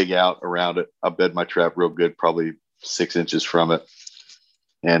I'll dig out around it. I'll bed my trap real good, probably 6 inches from it.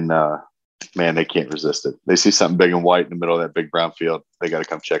 And man, they can't resist it. They see something big and white in the middle of that big brown field. They got to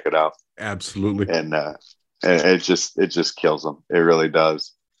come check it out. Absolutely. And it just kills them. It really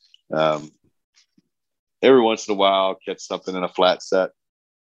does. Every once in a while, I'll catch something in a flat set.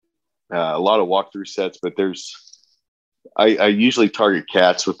 A lot of walkthrough sets, but I usually target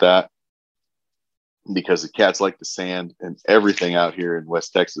cats with that, because the cats like the sand, and everything out here in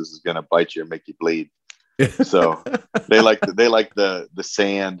West Texas is going to bite you and make you bleed. So they like the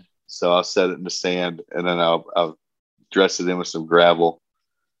sand. So I'll set it in the sand, and then I'll dress it in with some gravel.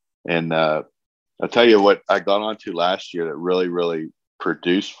 And I'll tell you what I got onto last year that really, really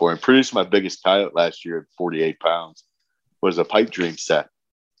produced my biggest coyote last year at 48 pounds was a Pipe Dream set.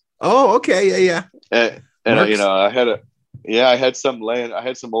 Oh, okay. Yeah. And I had some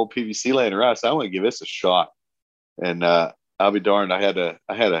old PVC laying around. So I want to give this a shot. And I'll be darned, I had a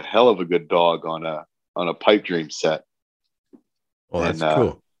hell of a good dog on a Pipe Dream set. Oh, that's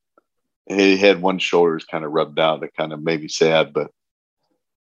cool. He had one shoulder kind of rubbed out. That kind of made me sad, but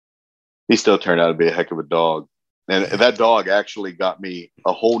he still turned out to be a heck of a dog. And that dog actually got me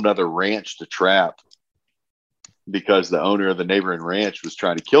a whole nother ranch to trap, because the owner of the neighboring ranch was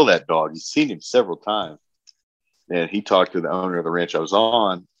trying to kill that dog. He's seen him several times. And he talked to the owner of the ranch I was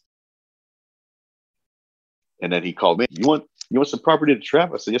on. And then he called me, you want some property to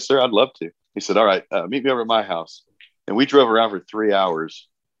trap? I said, yes, sir, I'd love to. He said, all right, meet me over at my house. And we drove around for 3 hours.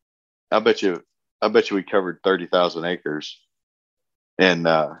 I bet you we covered 30,000 acres. And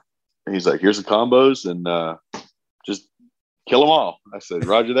he's like, here's the combos, and just kill them all. I said,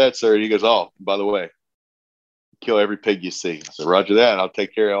 roger that, sir. And he goes, oh, by the way, kill every pig you see. I said, roger that. I'll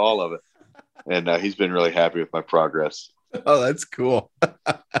take care of all of it. And he's been really happy with my progress. Oh, that's cool.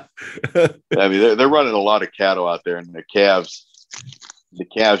 I mean, they're running a lot of cattle out there, and the calves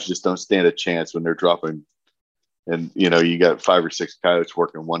just don't stand a chance when they're dropping. And, you got 5 or 6 coyotes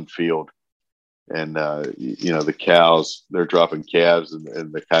working one field, and, the cows, they're dropping calves,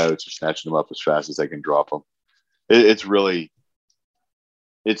 and the coyotes are snatching them up as fast as they can drop them. It's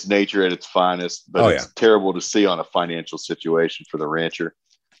nature at its finest, but it's terrible to see on a financial situation for the rancher.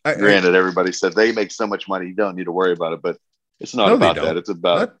 Granted, everybody said they make so much money, you don't need to worry about it, but it's not about that. It's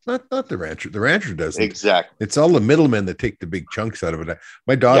about not the rancher. The rancher doesn't. Exactly. It's all the middlemen that take the big chunks out of it.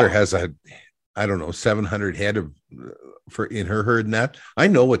 My daughter has 700 head in her herd, and that I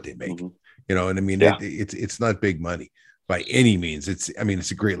know what they make. Mm-hmm. And I mean, it's not big money by any means. It's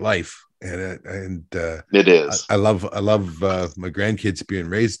a great life, and it is. I love my grandkids being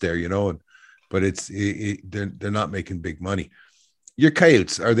raised there, but they're not making big money. Your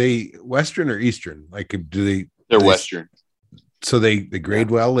coyotes, are they Western or Eastern? Like, they're Western. So they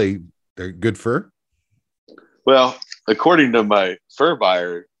grade well. They're good fur. Well, according to my fur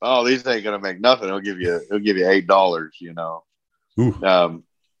buyer, these ain't gonna make nothing. He'll give you $8.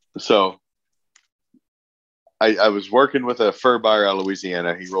 So I was working with a fur buyer out of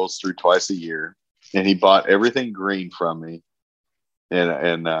Louisiana. He rolls through twice a year, and he bought everything green from me.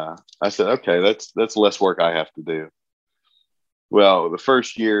 And I said, okay, that's less work I have to do. Well, the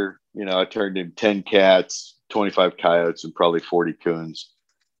first year, I turned in 10 cats, 25 coyotes, and probably 40 coons.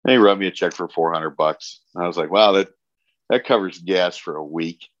 And he wrote me a check for $400. And I was like, wow, that covers gas for a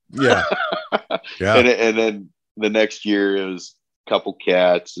week. Yeah. Yeah. And then the next year it was a couple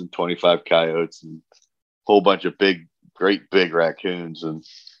cats and 25 coyotes and a whole bunch of great big raccoons. And,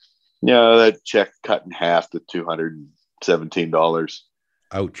 that check cut in half to $217.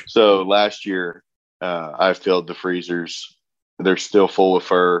 Ouch. So last year, I filled the freezers. They're still full of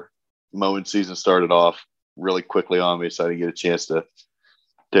fur. Mowing season started off really quickly on me, so I didn't get a chance to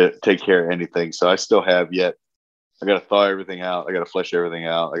take care of anything. So I still have yet. I got to thaw everything out. I got to flush everything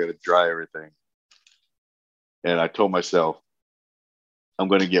out. I got to dry everything. And I told myself, I'm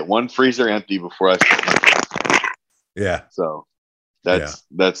going to get one freezer empty before I. Yeah. So that's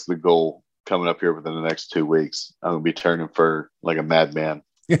the goal coming up here within the next 2 weeks. I'm going to be turning fur like a madman,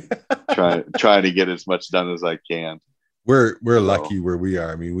 trying to get as much done as I can. We're lucky where we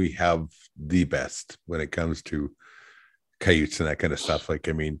are. I mean, we have the best when it comes to coyotes and that kind of stuff. Like,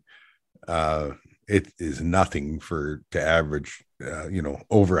 I mean, it is nothing to average,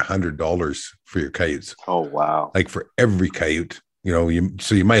 over $100 for your coyotes. Oh, wow. Like for every coyote, so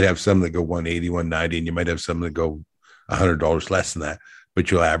you might have some that go 180, 190, and you might have some that go $100 less than that,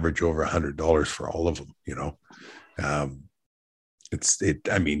 but you'll average over $100 for all of them,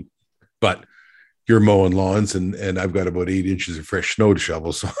 but you're mowing lawns and I've got about 8 inches of fresh snow to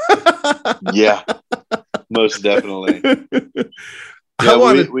shovel. So yeah, most definitely.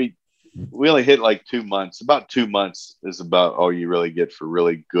 We only hit like 2 months. About 2 months is about all you really get for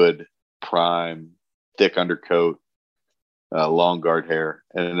really good prime, thick undercoat, long guard hair.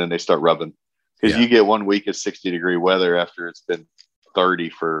 And then they start rubbing because you get 1 week of 60-degree weather after it's been 30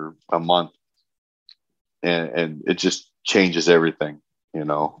 for a month. And it just changes everything. It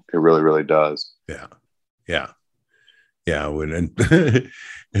really, really does. Yeah. Yeah. Yeah. And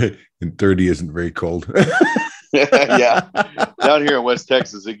 30 isn't very cold. Yeah. Down here in West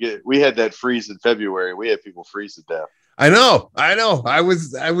Texas, we had that freeze in February. We had people freeze to death. I know. I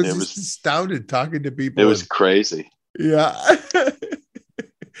was just astounded talking to people. It was crazy. Yeah.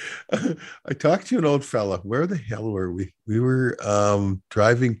 I talked to an old fella. Where the hell were we? We were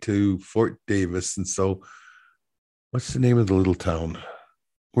driving to Fort Davis. And so what's the name of the little town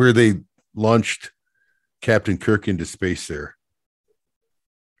where they launched Captain Kirk into space there?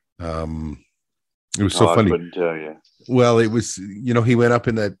 It was so funny. I couldn't tell you. Well, it was, he went up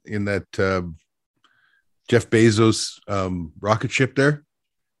in that Jeff Bezos rocket ship there.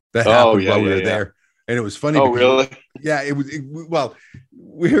 That happened while we were there. And it was funny. Oh, really? Yeah, well,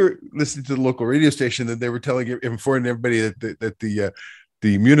 we were listening to the local radio station and they were informing everybody that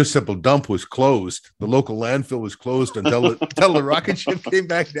the municipal dump was closed. The local landfill was closed until the rocket ship came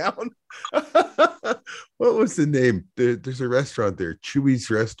back down. What was the name? There's a restaurant there, Chewy's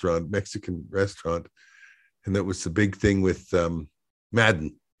Restaurant, Mexican restaurant. And that was the big thing with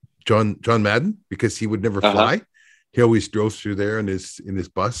Madden, John Madden, because he would never fly. He always drove through there in his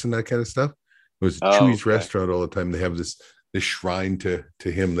bus and that kind of stuff. It was Chewy's Restaurant all the time. They have this shrine to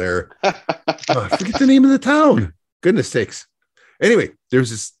him there. I forget the name of the town. Goodness sakes. Anyway,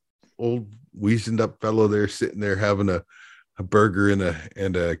 there's this old weazened up fellow there sitting there having a burger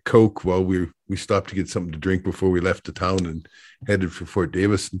and a Coke while we stopped to get something to drink before we left the town and headed for Fort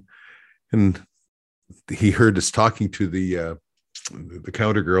Davis. And he heard us talking to the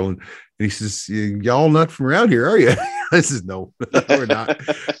counter girl and he says, y'all not from around here, are you? I says, no, we're not.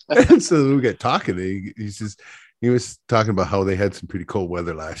 And so we got talking. He says, he was talking about how they had some pretty cold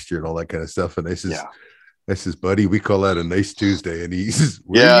weather last year and all that kind of stuff. And I says, buddy, we call that a nice Tuesday. And he says,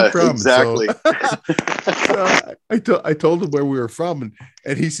 where are you from? Exactly. So I told him where we were from.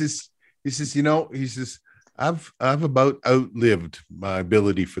 And he says, I've about outlived my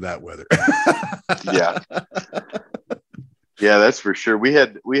ability for that weather. Yeah, that's for sure. We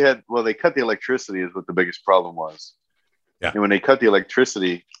had, they cut the electricity is what the biggest problem was. Yeah. And when they cut the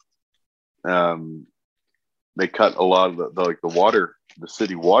electricity, they cut a lot of the water, the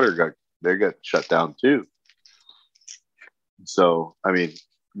city water got shut down too. So, I mean,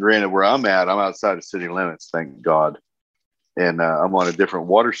 granted, where I'm at, I'm outside of city limits, thank God. And I'm on a different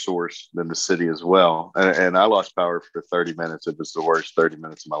water source than the city as well. And I lost power for 30 minutes. It was the worst 30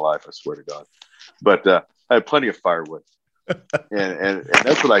 minutes of my life, I swear to God. But I had plenty of firewood. and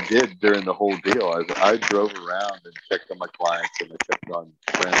that's what I did during the whole deal. I drove around and checked on my clients and I checked on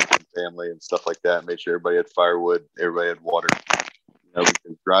friends and family and stuff like that. Made sure everybody had firewood, everybody had water.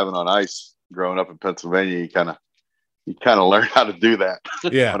 because driving on ice, growing up in Pennsylvania, you kind of learn how to do that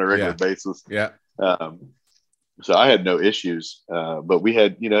on a regular basis. Yeah. So I had no issues, but we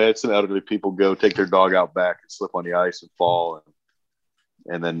had some elderly people go take their dog out back and slip on the ice and fall,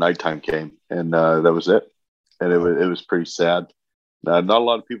 and then nighttime came, and that was it. And it was pretty sad. Not a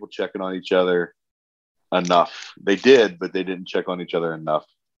lot of people checking on each other enough. They did, but they didn't check on each other enough.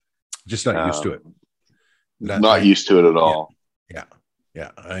 Just not used to it. Not used to it at all.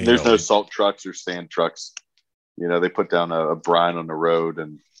 Yeah. There's no salt trucks or sand trucks. They put down a brine on the road,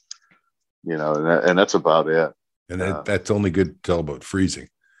 and and that's about it. And that's only good to tell about freezing.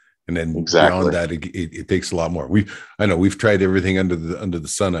 And then exactly. Beyond that, it takes a lot more. I know we've tried everything under the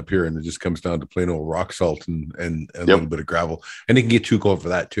sun up here, and it just comes down to plain old rock salt and a little bit of gravel. And it can get too cold for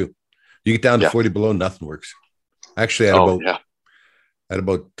that too. You get down to 40 below, nothing works. Actually, at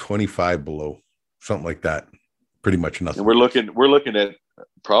about 25 below, something like that, pretty much nothing. And we're looking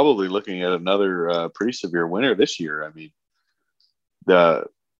at another pretty severe winter this year. I mean,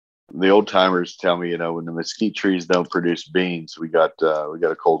 the old timers tell me, when the mesquite trees don't produce beans, we got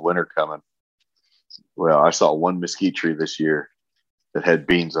a cold winter coming. Well, I saw one mesquite tree this year that had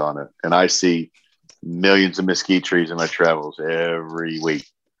beans on it, and I see millions of mesquite trees in my travels every week.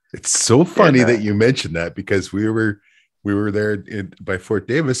 It's so funny that you mentioned that, because we were there by Fort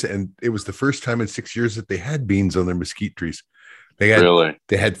Davis, and it was the first time in 6 years that they had beans on their mesquite trees. They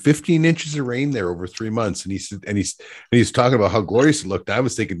had 15 inches of rain there over 3 months, and he's talking about how glorious it looked. I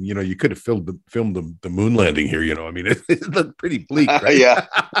was thinking, you could have filmed the moon landing here. I mean, it looked pretty bleak, right? Yeah,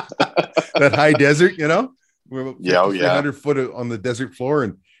 that high desert. We're about 300 foot on the desert floor,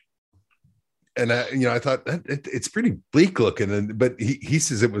 and I thought it's pretty bleak looking. But he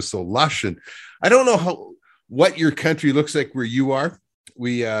says it was so lush, and I don't know what your country looks like where you are.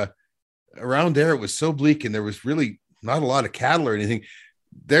 We around there it was so bleak, and there was really not a lot of cattle or anything.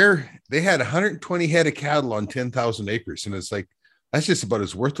 They had 120 head of cattle on 10,000 acres. And it's like, that's just about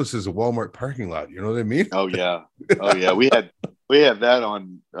as worthless as a Walmart parking lot. You know what I mean? Oh yeah. We had that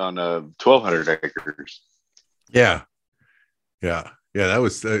on 1,200 acres. Yeah. That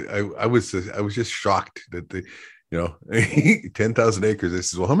was, I was just shocked that 10,000 acres. I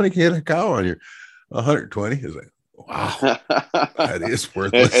said, well, how many head of cow on your 120? It's like, wow, that is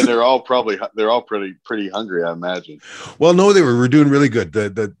worthless. and they're all pretty hungry, I imagine. Well, no, they were doing really good.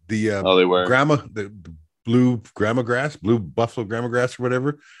 The they were the blue grama grass, blue buffalo grama grass or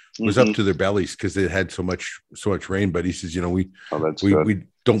whatever was up to their bellies because they had so much rain. But he says, we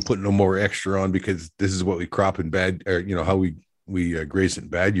don't put no more extra on because this is what we crop in bad, or how we graze it in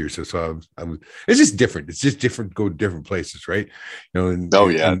bad years. So it's just different. It's just different. Go to different places, right?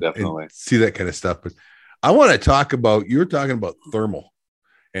 Definitely and see that kind of stuff. But I want to talk about, you're talking about thermal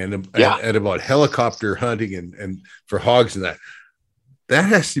and about helicopter hunting and for hogs and that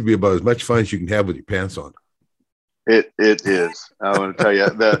has to be about as much fun as you can have with your pants on. It is. I want to tell you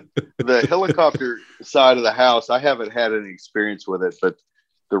the helicopter side of the house, I haven't had any experience with it, but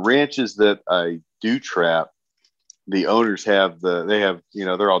the ranches that I do trap, the owners they're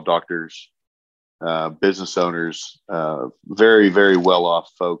all doctors, business owners, very, very well-off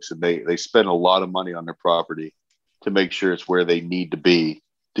folks, and they spend a lot of money on their property to make sure it's where they need to be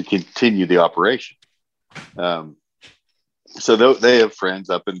to continue the operation. So they have friends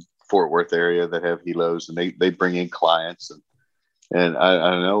up in Fort Worth area that have helos, and they bring in clients, and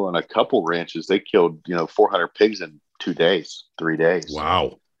I know on a couple ranches they killed 400 pigs in 2 days, 3 days.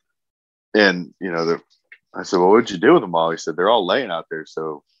 Wow. And I said, well, what'd you do with them all? He said, they're all laying out there,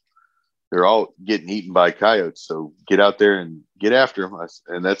 so they're all getting eaten by coyotes. So get out there and get after them.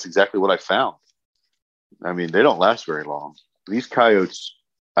 And that's exactly what I found. I mean, they don't last very long. These coyotes,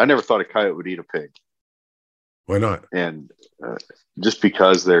 I never thought a coyote would eat a pig. Why not? And just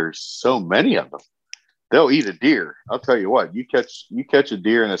because there's so many of them, they'll eat a deer. I'll tell you what, you catch a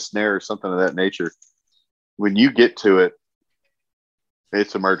deer in a snare or something of that nature. When you get to it,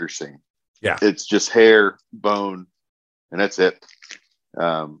 it's a murder scene. Yeah. It's just hair, bone, and that's it.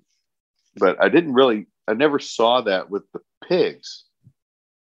 But I never saw that with the pigs.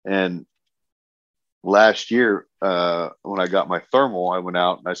 And last year, when I got my thermal, I went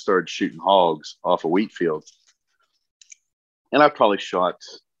out and I started shooting hogs off a wheat field. And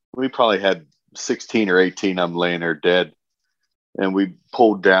we probably had 16 or 18 of them laying there dead. And we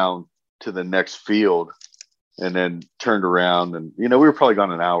pulled down to the next field and then turned around. And, we were probably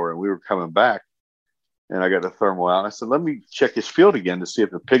gone an hour, and we were coming back. And I got the thermal out. And I said, let me check his field again to see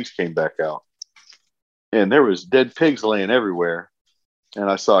if the pigs came back out. And there was dead pigs laying everywhere. And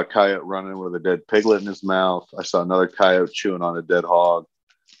I saw a coyote running with a dead piglet in his mouth. I saw another coyote chewing on a dead hog.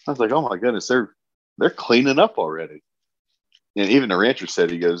 I was like, oh my goodness, they're cleaning up already. and even the rancher said,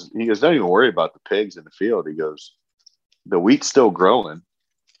 he goes, don't even worry about the pigs in the field. He goes, the wheat's still growing,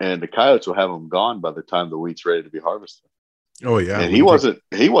 and the coyotes will have them gone by the time the wheat's ready to be harvested. Oh yeah, and he wasn't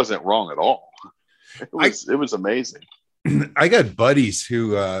wrong at all. It was amazing. I got buddies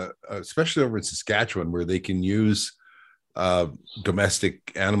who, especially over in Saskatchewan, where they can use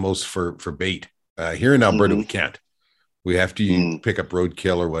domestic animals for bait. Here in Alberta, we can't. We have to pick up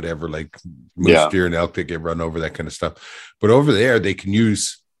roadkill or whatever, like moose, deer, and elk that get run over, that kind of stuff. But over there, they can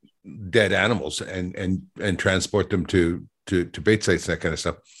use dead animals and transport them to bait sites, that kind of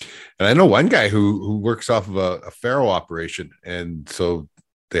stuff. And I know one guy who works off of a farrow operation, and so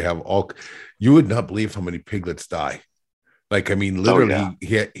they have all. You would not believe how many piglets die. Like, I mean, literally,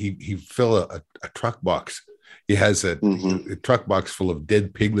 he fill a truck box. He has a truck box full of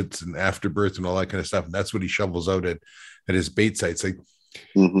dead piglets and afterbirth and all that kind of stuff, and that's what he shovels out at his bait sites. Like,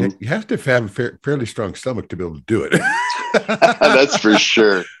 you have to have a fairly strong stomach to be able to do it. That's for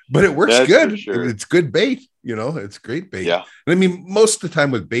sure. But it works good. Sure. It's good bait. It's great bait. Yeah. And I mean, most of the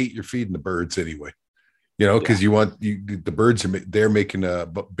time with bait, you're feeding the birds anyway. Because you want the birds they're making a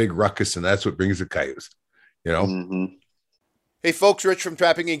big ruckus, and that's what brings the coyotes. Hey folks, Rich from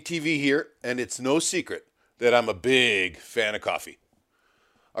Trapping Inc. TV here, and it's no secret that I'm a big fan of coffee.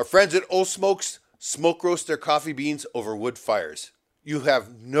 Our friends at Old Smokes smoke roast their coffee beans over wood fires. You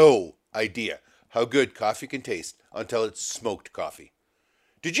have no idea how good coffee can taste until it's smoked coffee.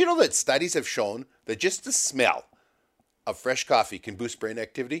 Did you know that studies have shown that just the smell of fresh coffee can boost brain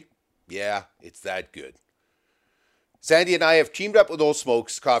activity? Yeah, it's that good. Sandy and I have teamed up with Old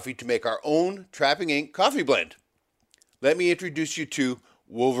Smokes Coffee to make our own Trapping Inc. coffee blend. Let me introduce you to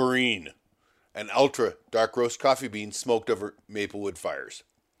Wolverine, an ultra dark roast coffee bean smoked over maplewood fires.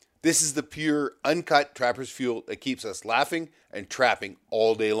 This is the pure, uncut trapper's fuel that keeps us laughing and trapping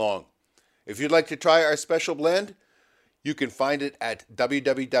all day long. If you'd like to try our special blend, you can find it at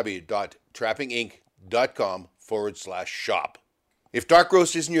www.trappinginc.com/shop. If dark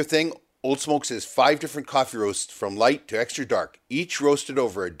roast isn't your thing, Old Smokes has 5 different coffee roasts from light to extra dark, each roasted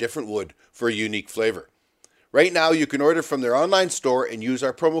over a different wood for a unique flavor. Right now, you can order from their online store and use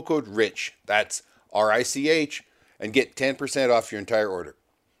our promo code RICH, that's RICH, and get 10% off your entire order.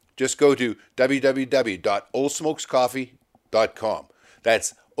 Just go to www.oldsmokescoffee.com.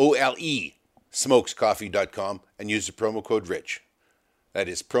 That's OLE smokescoffee.com and use the promo code RICH. That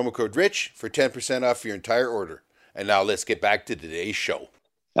is promo code RICH for 10% off your entire order. And now let's get back to today's show.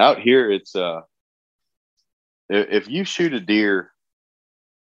 Out here, it's if you shoot a deer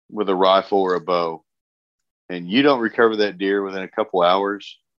with a rifle or a bow and you don't recover that deer within a couple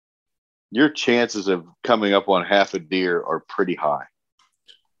hours, your chances of coming up on half a deer are pretty high.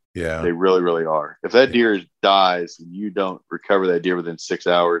 Yeah, they really, really are. If that deer dies and you don't recover that deer within 6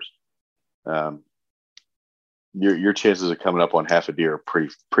 hours, your chances of coming up on half a deer are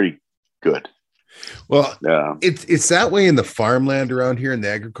pretty good. Well, it's that way in the farmland around here in the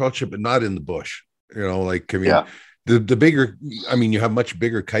agriculture, but not in the bush. The bigger, you have much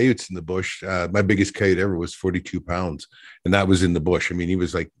bigger coyotes in the bush. My biggest coyote ever was 42 pounds, and that was in the bush. He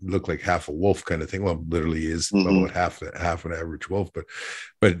was looked like half a wolf kind of thing. Well, literally is about half an average wolf, but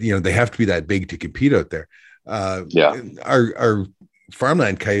they have to be that big to compete out there. Our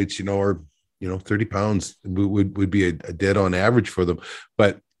farmland coyotes, are 30 pounds would be a dead on average for them,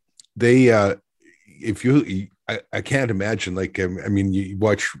 but they I can't imagine, you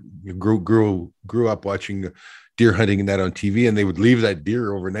grew up watching deer hunting and that on TV, and they would leave that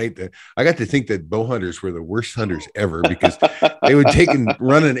deer overnight. I got to think that bow hunters were the worst hunters ever, because they would take and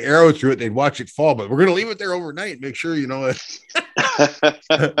run an arrow through it. They'd watch it fall, but we're going to leave it there overnight. Make sure, once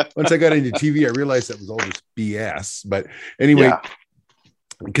I got into TV, I realized that was all just BS. But anyway,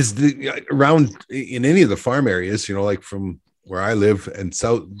 because around in any of the farm areas, like from where I live and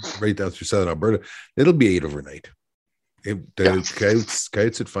right down through southern Alberta, it'll be 8 overnight.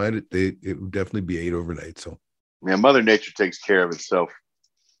 Coyotes would find it. It would definitely be 8 overnight. So, Mother Nature takes care of itself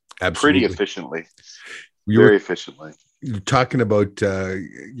pretty efficiently. Very efficiently. You're talking about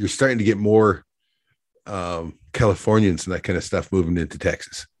you're starting to get more Californians and that kind of stuff moving into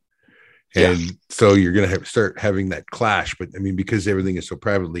Texas. And so you're going to start having that clash. But because everything is so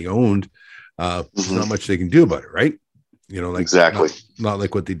privately owned, there's not much they can do about it, right? Exactly. Not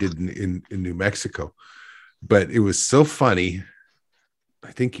like what they did in New Mexico. But it was so funny.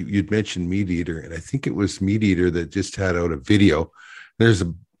 I think you'd mentioned Meat Eater, and I think it was Meat Eater that just had out a video. There's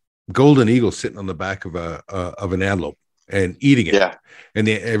a golden eagle sitting on the back of an antelope and eating it. Yeah. And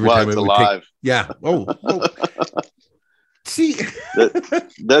every time it would alive. See,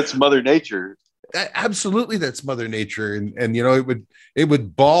 that's Mother Nature. Absolutely, that's Mother Nature, and it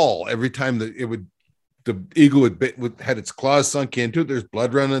would bawl every time that it would the eagle had its claws sunk into it. There's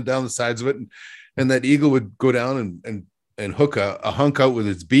blood running down the sides of it, and that eagle would go down and hook a hunk out with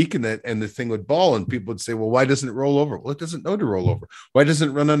its beak, and the thing would bawl, and people would say, well, why doesn't it roll over? Well, it doesn't know to roll over. Why doesn't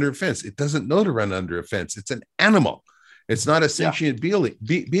it run under a fence? It doesn't know to run under a fence. It's an animal. It's not a sentient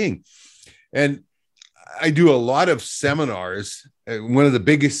being. And I do a lot of seminars. One of the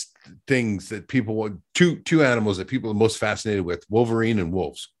biggest things that people want, two animals that people are most fascinated with, Wolverine and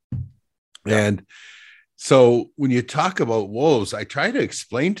wolves. Yeah. And so when you talk about wolves, I try to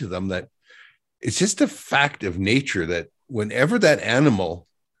explain to them that it's just a fact of nature that whenever that animal,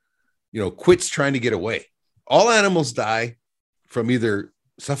 quits trying to get away, all animals die from either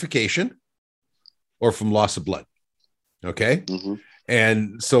suffocation or from loss of blood. Okay. Mm-hmm.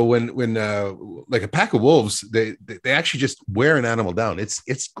 And so when like a pack of wolves, they actually just wear an animal down.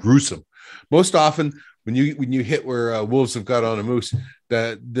 It's gruesome. Most often when you hit where wolves have got on a moose,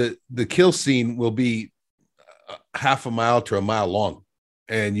 the kill scene will be half a mile to a mile long,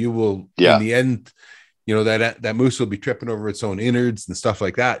 and you will in the end, that moose will be tripping over its own innards and stuff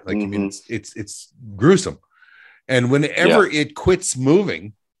like that. Like, mm-hmm. I mean, it's gruesome. And whenever it quits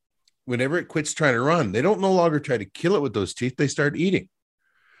moving, whenever it quits trying to run, they don't no longer try to kill it with those teeth. They start eating.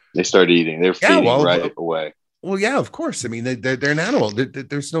 They're feeding right away. Well, yeah, of course. I mean, they're an animal.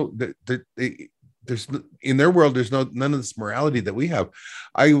 There's in their world, there's none of this morality that we have.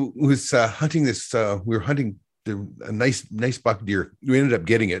 I was hunting this. We were hunting a nice buck deer. We ended up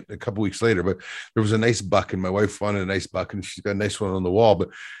getting it a couple weeks later, but there was a nice buck, and my wife wanted a nice buck, and she's got a nice one on the wall. But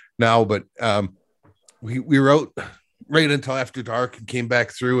we were out right until after dark and came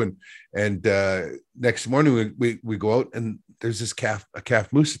back through, and next morning we go out, and there's this calf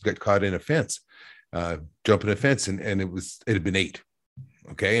moose that got caught in a fence, jumping a fence, and it had been ate.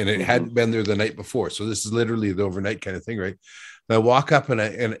 Okay. And it mm-hmm. hadn't been there the night before. So this is literally the overnight kind of thing, right? And I walk up and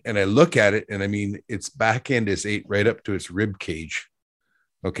I look at it, and I mean, its back end is ate right up to its rib cage.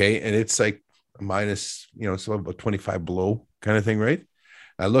 Okay. And it's like minus, it's about 25 below kind of thing, right?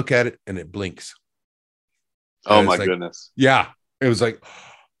 I look at it and it blinks. Oh my goodness. Yeah. It was like,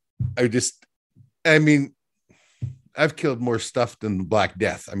 I've killed more stuff than the Black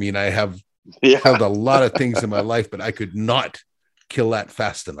Death. I mean, I have killed a lot of things in my life, but I could not kill that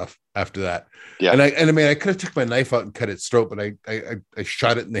fast enough after that. Yeah. And I could have took my knife out and cut its throat, but I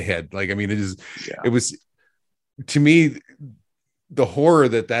shot it in the head. Like, I mean, it was to me, the horror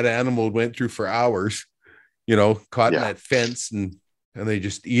that animal went through for hours, caught in that fence and they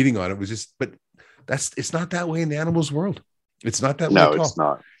just eating on it was just, but it's not that way in the animals world. It's not that way. No, it's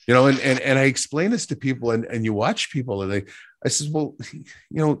not. And I explain this to people, and you watch people, and I says, well,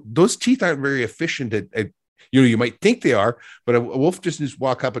 those teeth aren't very efficient at you might think they are, but a wolf just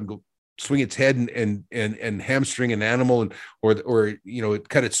walk up and go swing its head and hamstring an animal, or it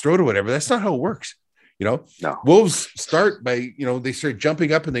cut its throat or whatever. That's not how it works. No. Wolves start by, they start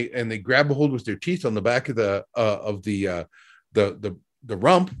jumping up and they grab a hold with their teeth on the back of the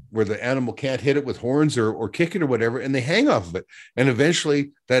rump where the animal can't hit it with horns or kick it or whatever, and they hang off of it. And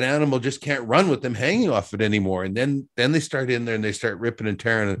eventually that animal just can't run with them hanging off it anymore. And then they start in there and they start ripping and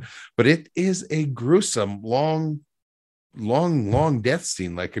tearing it. But it is a gruesome, long death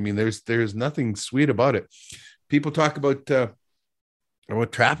scene. Like, I mean, there's nothing sweet about it. People talk about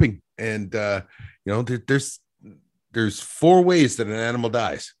trapping, and there's 4 ways that an animal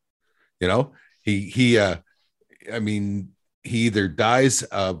dies. He either dies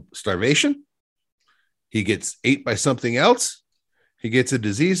of starvation, he gets ate by something else, he gets a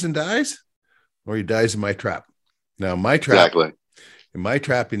disease and dies, or he dies in my trap. Now, my trap, in my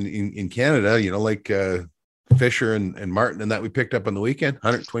trap in Canada, like Fisher and Martin and that we picked up on the weekend,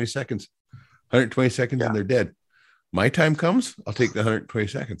 120 seconds, and they're dead. My time comes, I'll take the 120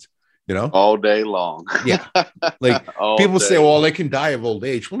 seconds. All day long. Yeah. Like people say, well, they can die of old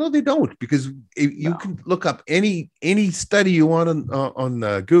age. Well, no, they don't, because you can look up any study you want on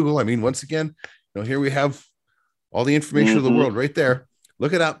Google. I mean, once again, here we have all the information of the world right there.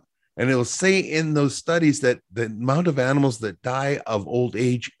 Look it up. And it'll say in those studies that the amount of animals that die of old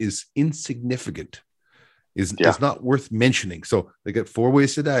age is insignificant, is not worth mentioning. So they get 4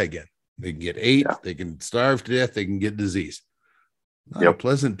 ways to die again. They can get ate, they can starve to death, they can get disease. Not a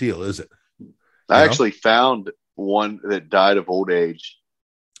pleasant deal, is it? I actually found one that died of old age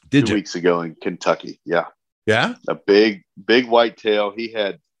 2 weeks ago in Kentucky. Yeah. Yeah. A big white tail. He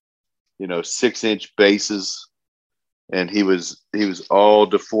had, 6-inch bases, and he was all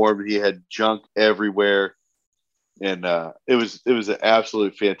deformed. He had junk everywhere. And it was an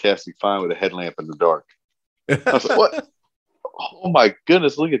absolute fantastic find with a headlamp in the dark. I was like, what? Oh my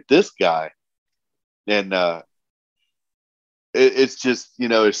goodness, look at this guy. And it's just,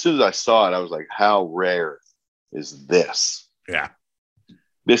 as soon as I saw it, I was like, how rare is this? Yeah.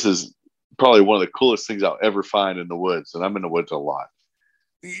 This is probably one of the coolest things I'll ever find in the woods. And I'm in the woods a lot.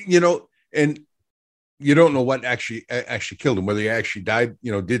 And you don't know what actually killed him, whether he actually died,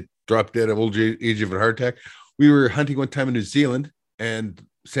 did drop dead of old age of a heart attack. We were hunting one time in New Zealand, and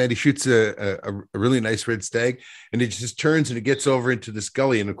Sandy shoots a really nice red stag, and it just turns and it gets over into this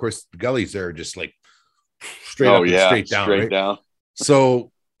gully. And of course, the gullies there are just like straight up and straight down. Straight right? down.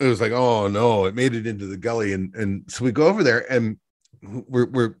 So it was like, oh no, it made it into the gully. And so we go over there, and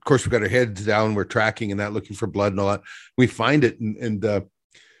we're of course, we got our heads down, we're tracking and that, looking for blood and all that. We find it, and the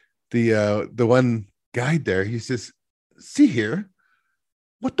one guide there, he says, see here,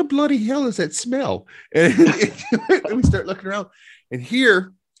 what the bloody hell is that smell? And we start looking around, and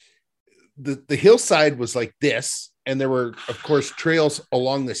here the hillside was like this, and there were of course trails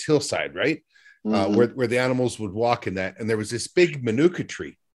along this hillside, right? Where the animals would walk in that, and there was this big manuka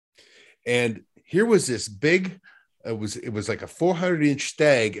tree, and here was this big, it was like a 400-inch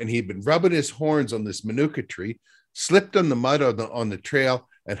stag, and he'd been rubbing his horns on this manuka tree, slipped on the mud on the trail,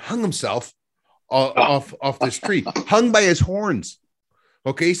 and hung himself off this tree, hung by his horns.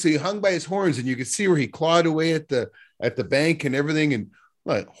 Okay, so he hung by his horns, and you could see where he clawed away at the bank and everything, and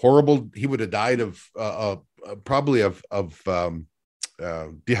horrible. He would have died of probably of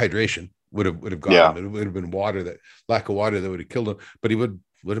dehydration. Would have gone. Yeah. It would have been lack of water that would have killed him. But he would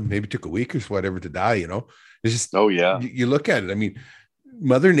have maybe took a week or whatever to die. It's just, oh yeah. You look at it. I mean,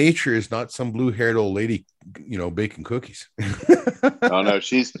 Mother Nature is not some blue-haired old lady, baking cookies. Oh no,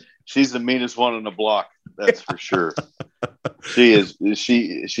 she's the meanest one on the block. That's for sure. She is.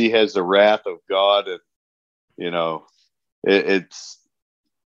 She has the wrath of God, and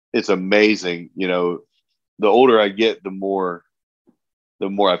it's amazing. The older I get, the more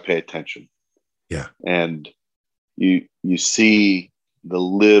I pay attention. Yeah, and you see the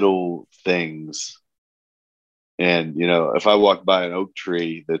little things. And, if I walk by an oak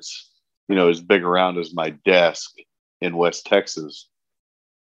tree that's, as big around as my desk in West Texas,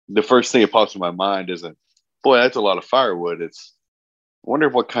 the first thing that pops in my mind isn't, boy, that's a lot of firewood. It's, I wonder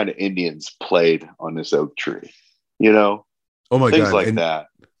what kind of Indians played on this oak tree, Oh my things God. like and that.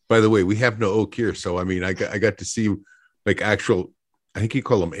 By the way, we have no oak here. So, I mean, I got to see like actual, I think you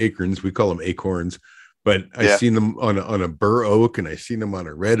call them acorns. We call them acorns. But I seen them on a bur oak, and I seen them on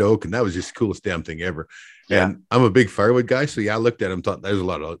a red oak, and that was just the coolest damn thing ever. Yeah. And I'm a big firewood guy, so I looked at them, thought there's a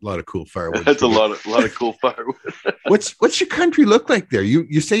lot of cool firewood. That's a lot of cool firewood. What's your country look like there?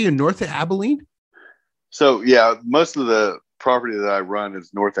 You say you're north of Abilene? So yeah, most of the property that I run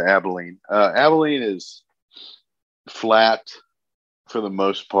is north of Abilene. Abilene is flat for the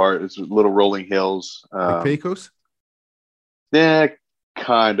most part. It's little rolling hills. Like Pecos? Yeah.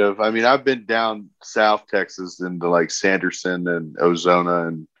 Kind of. I mean, I've been down South Texas into like Sanderson and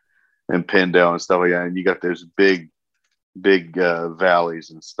Ozona and Pendle and stuff like that, and you got those big valleys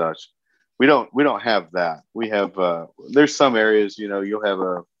and such. We don't have that. We have there's some areas, you'll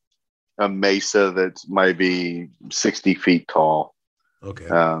have a mesa that's might be 60 feet tall. Okay.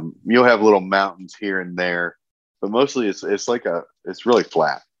 You'll have little mountains here and there, but mostly it's really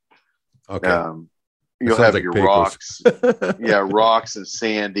flat. Okay. You'll have like your Pecos. Rocks, rocks and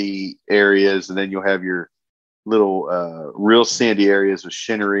sandy areas, and then you'll have your little real sandy areas with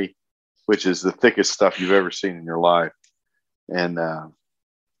shinnery, which is the thickest stuff you've ever seen in your life. And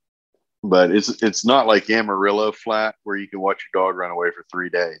but it's not like Amarillo flat where you can watch your dog run away for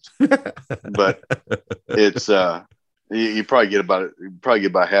 3 days. But it's you probably get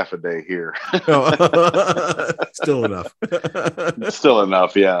about half a day here. Still enough. Still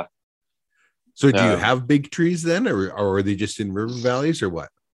enough, yeah. So do you have big trees then, or are they just in river valleys, or what?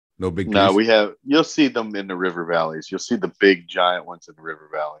 No big trees? No, you'll see them in the river valleys. You'll see the big giant ones in the river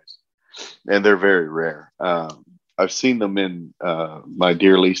valleys, and they're very rare. I've seen them in my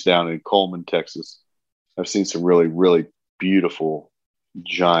deer lease down in Coleman, Texas. I've seen some really, really beautiful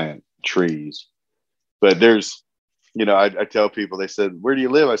giant trees. But there's, I tell people, they said, where do you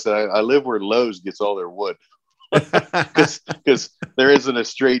live? I said, I live where Lowe's gets all their wood. Because there isn't a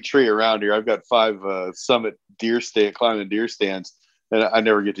straight tree around here. I've got 5 summit climbing deer stands, and I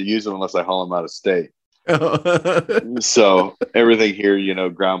never get to use them unless I haul them out of state. So everything here,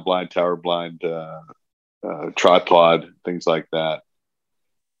 ground blind, tower blind, tripod, things like that.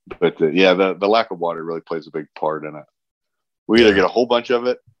 But the lack of water really plays a big part in it. We either get a whole bunch of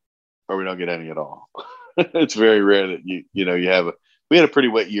it, or we don't get any at all. It's very rare that we had a pretty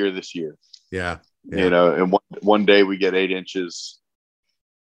wet year this year. Yeah. And one day we get 8 inches.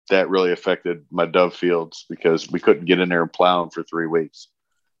 That really affected my dove fields because we couldn't get in there and plow them for 3 weeks.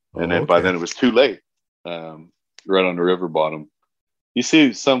 And then by then it was too late. right on the river bottom. You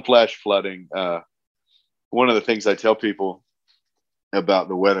see some flash flooding. One of the things I tell people about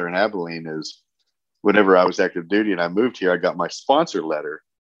the weather in Abilene is whenever I was active duty and I moved here, I got my sponsor letter.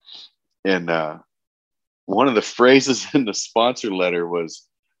 And one of the phrases in the sponsor letter was,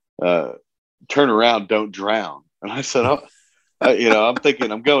 turn around, don't drown. And I said, I'm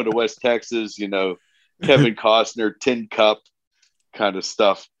thinking I'm going to West Texas, Kevin Costner, Tin Cup kind of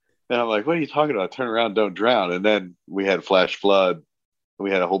stuff. And I'm like, what are you talking about? Turn around, don't drown. And then we had flash flood.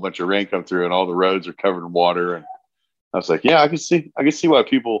 We had a whole bunch of rain come through and all the roads are covered in water. And I was like, yeah, I can see why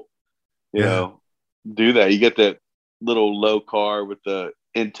people, do that. You get that little low car with the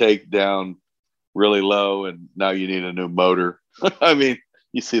intake down really low, and now you need a new motor. I mean,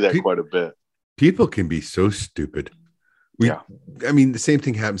 you see that quite a bit. People can be so stupid. I mean, the same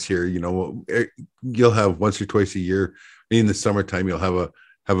thing happens here. You'll have once or twice a year in the summertime, you'll have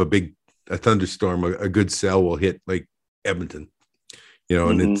a thunderstorm, a good cell will hit like Edmonton,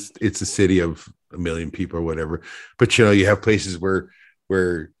 and it's a city of 1 million people or whatever. But you have places where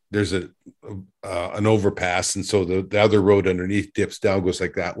there's an overpass, and so the other road underneath dips down, goes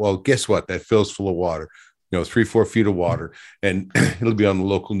like that. Well, guess what? That fills full of water. 3-4 feet of water, and it'll be on the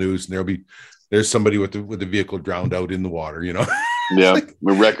local news, and there's somebody with the vehicle drowned out in the water. Yeah, like,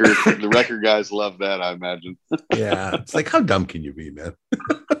 the record guys love that, I imagine. Yeah, it's like, how dumb can you be, man?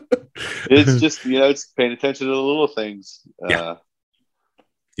 It's just it's paying attention to the little things.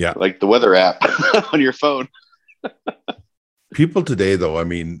 Yeah, like the weather app on your phone. People today, though, I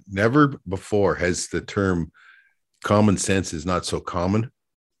mean, never before has the term common sense is not so common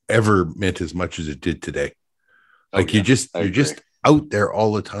ever meant as much as it did today. Like you're just out there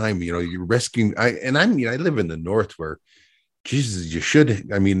all the time. You're rescuing. I live in the North where, Jesus, you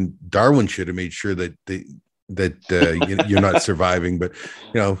should. I mean, Darwin should have made sure that you're not surviving. But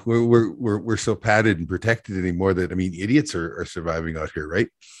we're so padded and protected anymore that, I mean, idiots are surviving out here, right?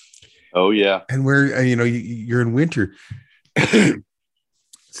 Oh yeah. And where you're in winter.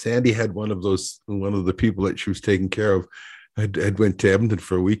 Sandy had one of the people that she was taking care of had went to Edmonton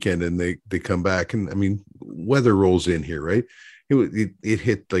for a weekend, and they come back, and I mean, weather rolls in here, right? It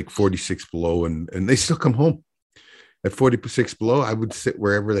hit like 46 below, and they still come home at 46 below. I would sit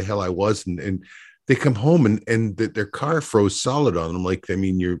wherever the hell I was, and they come home and their car froze solid on them. Like, I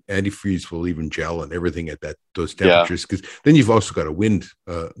mean, your antifreeze will even gel and everything at those temperatures, because then you've also got a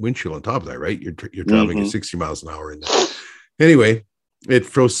windshield on top of that, right? You're traveling at 60 miles an hour. And anyway, it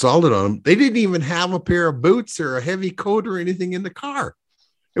froze solid on them. They didn't even have a pair of boots or a heavy coat or anything in the car.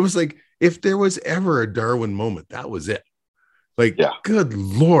 It was like, if there was ever a Darwin moment, that was it. Like, Good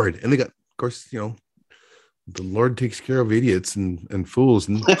Lord. And they got, of course, the Lord takes care of idiots and fools,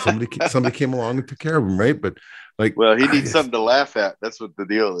 and somebody came along and took care of them, right? But like, well, he needs something to laugh at. That's what the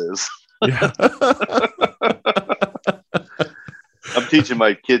deal is. Yeah. I'm teaching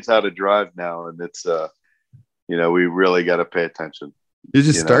my kids how to drive now, and it's we really got to pay attention. You're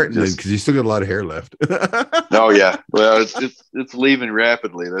just starting because you still got a lot of hair left. Oh yeah, well, it's leaving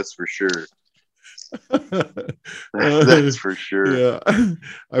rapidly. That's for sure. That's for sure. Yeah,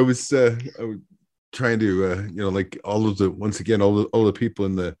 I was trying to like all of the people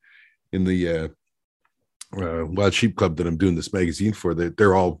in the Wild Sheep Club that I'm doing this magazine for,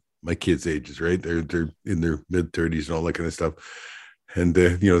 they're all my kids' ages, right? They're in their mid-30s and all that kind of stuff, and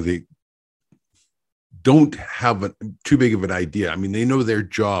they don't have too big of an idea. I mean, they know their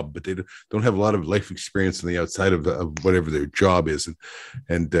job, but they don't have a lot of life experience on the outside of whatever their job is,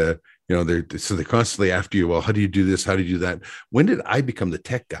 and they're constantly after you. Well, how do you do this? How do you do that? When did I become the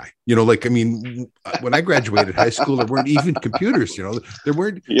tech guy? I mean, when I graduated high school, there weren't even computers. There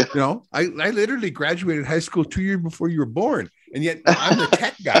weren't. Yeah. I literally graduated high school 2 years before you were born, and yet I'm the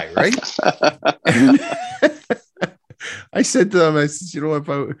tech guy, right? I said to them, I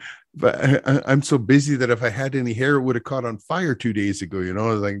said, but I'm so busy that if I had any hair, it would have caught on fire 2 days ago. I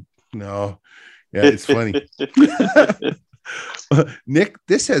was like, no, yeah, it's funny. Nick,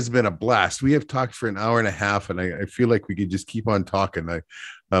 this has been a blast. We have talked for an hour and a half, and I feel like we could just keep on talking.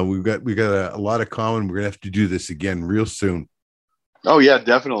 We've got a lot of common. We're gonna have to do this again real soon. Oh yeah,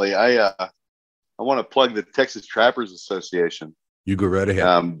 definitely. I want to plug the Texas Trappers Association. You go right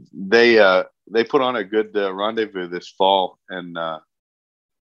ahead. They put on a good rendezvous this fall, and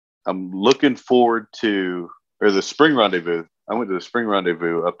I'm looking forward to the spring rendezvous. I went to the spring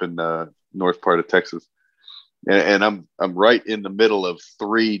rendezvous up in the north part of Texas. And I'm right in the middle of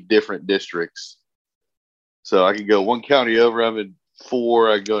 3 different districts. So I can go one county over, I'm in 4.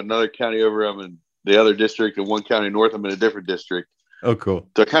 I go another county over, I'm in the other district, and one county north, I'm in a different district. Oh, cool.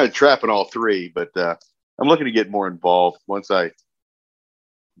 So I kind of trapping all 3, but I'm looking to get more involved once I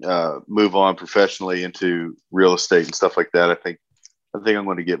move on professionally into real estate and stuff like that, I think I'm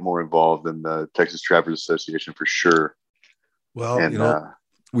going to get more involved in the Texas Trappers Association for sure. Well, and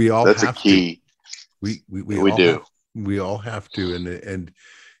we all that's have a key. to. We all do. We all have to, and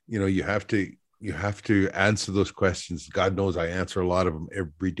you have to answer those questions. God knows I answer a lot of them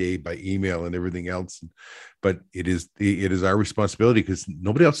every day by email and everything else. But it is our responsibility, because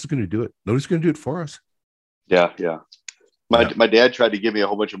nobody else is going to do it. Nobody's going to do it for us. Yeah. My dad tried to give me a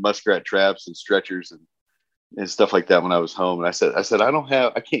whole bunch of muskrat traps and stretchers and stuff like that when I was home. And I said,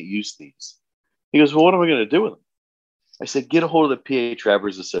 I can't use these. He goes, well, what am I going to do with them? I said, get a hold of the PA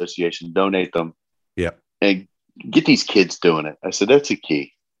Trappers Association, donate them. Yeah. And get these kids doing it. I said, that's a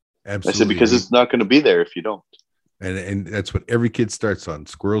key. Absolutely. I said, because it's not going to be there if you don't. And that's what every kid starts on: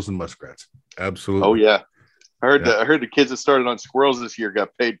 squirrels and muskrats. Absolutely. Oh yeah. I heard the kids that started on squirrels this year got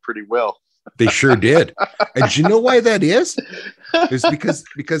paid pretty well. They sure did. And do you know why that is? It's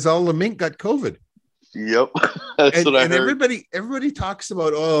because all the mink got COVID. Yep. That's what I heard. And everybody talks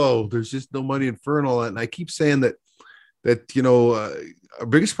about, there's just no money in fur and all that. And I keep saying that our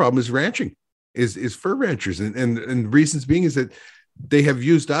biggest problem is ranching, is fur ranchers. And reasons being is that they have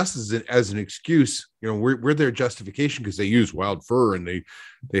used us as an excuse. We're their justification because they use wild fur and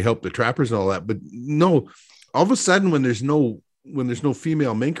they help the trappers and all that. But no, all of a sudden when there's no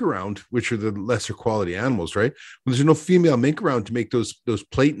female mink around, which are the lesser quality animals, right? When there's no female mink around to make those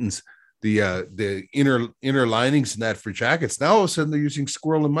platens, the inner linings and that for jackets, now all of a sudden they're using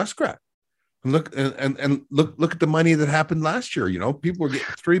squirrel and muskrat. And look at the money that happened last year. People were getting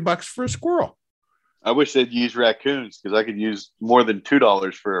 $3 for a squirrel. I wish they'd use raccoons, because I could use more than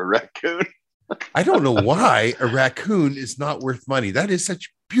 $2 for a raccoon. I don't know why a raccoon is not worth money. That is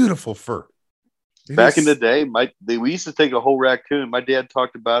such beautiful fur. Back in the day, we used to take a whole raccoon. My dad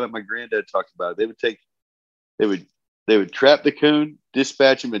talked about it. My granddad talked about it. They would trap the coon,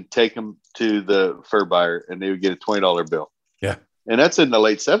 dispatch him, and take him to the fur buyer, and they would get a $20 bill. Yeah. And that's in the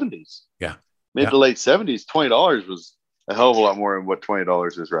late 70s. Yeah. Mid to late 70s, $20 was a hell of a lot more than what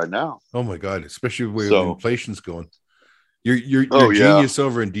 $20 is right now. Oh my God. Especially where inflation's going. Your genius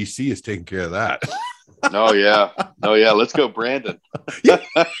over in DC is taking care of that. Oh yeah. Let's go, Brandon.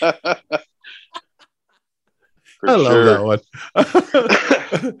 I love that one.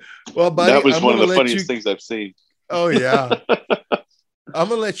 Well, buddy, that was one of the funniest things I've seen. Oh yeah. I'm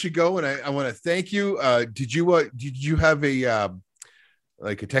gonna let you go, and I want to thank you. Did you have a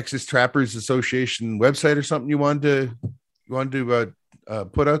Texas Trappers Association website or something you wanted to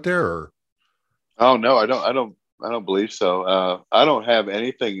put out there? Or oh no, I don't believe so. I don't have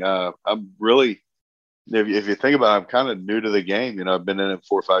anything. I'm really, if you think about it, I'm kind of new to the game. I've been in it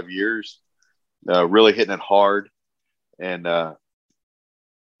 4 or 5 years, really hitting it hard, and I've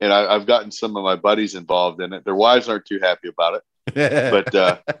gotten some of my buddies involved in it. Their wives aren't too happy about it. But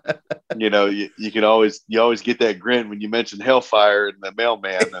you can always get that grin when you mention Hellfire and the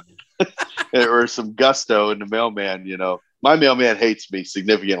mailman, or some gusto in the mailman. My mailman hates me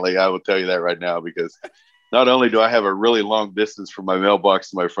significantly. I will tell you that right now, because not only do I have a really long distance from my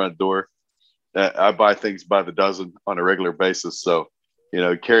mailbox to my front door, I buy things by the dozen on a regular basis. So,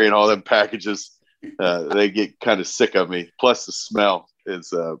 carrying all them packages, they get kind of sick of me. Plus the smell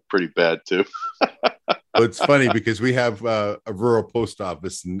is pretty bad too. Well, it's funny because we have a rural post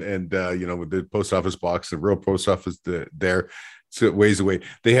office, and with the post office box, the rural post office there, so it ways away.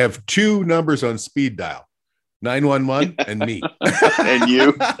 They have 2 numbers on speed dial, 911 and me. And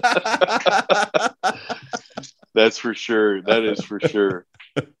you. That's for sure. That is for sure.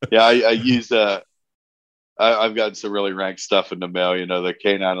 Yeah, I use I've gotten some really rank stuff in the mail. The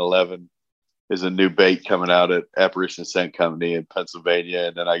K911 is a new bait coming out at Apparition Scent Company in Pennsylvania,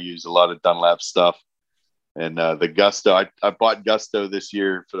 and then I use a lot of Dunlap stuff. And the Gusto, I bought Gusto this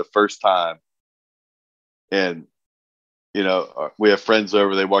year for the first time. And, we have friends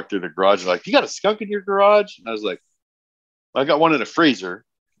over, they walk through the garage and like, you got a skunk in your garage? And I was like, I got one in the freezer,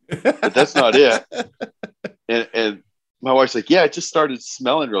 but that's not it. And my wife's like, yeah, it just started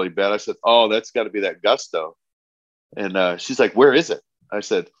smelling really bad. I said, oh, that's got to be that Gusto. And she's like, where is it? I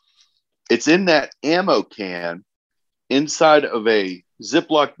said, it's in that ammo can inside of a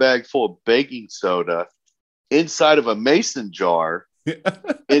Ziploc bag full of baking soda, inside of a mason jar,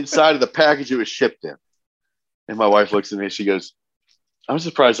 inside of the package it was shipped in. And my wife looks at me and she goes, I'm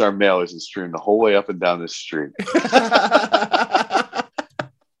surprised our mail isn't strewn the whole way up and down this street. I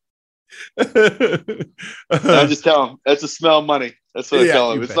just tell them that's a smell of money. That's what I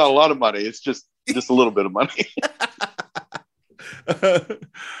tell them. It's not a lot of money. It's just a little bit of money.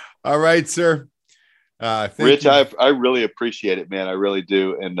 All right, sir. Rich, I really appreciate it, man. I really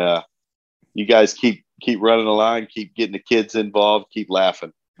do. And you guys keep running the line, keep getting the kids involved, keep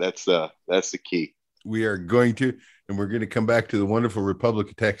laughing. That's the key. We are going to, and we're going to come back to the wonderful Republic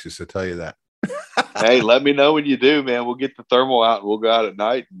of Texas. I tell you that. Hey, let me know when you do, man. We'll get the thermal out and we'll go out at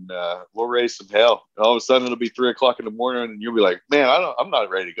night and we'll raise some hell. And all of a sudden it'll be 3:00 in the morning and you'll be like, man, I'm not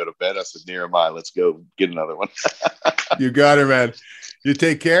ready to go to bed. I said, near am I. Let's go get another one. You got it, man. You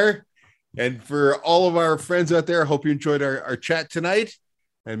take care. And for all of our friends out there, I hope you enjoyed our chat tonight,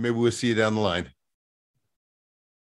 and maybe we'll see you down the line.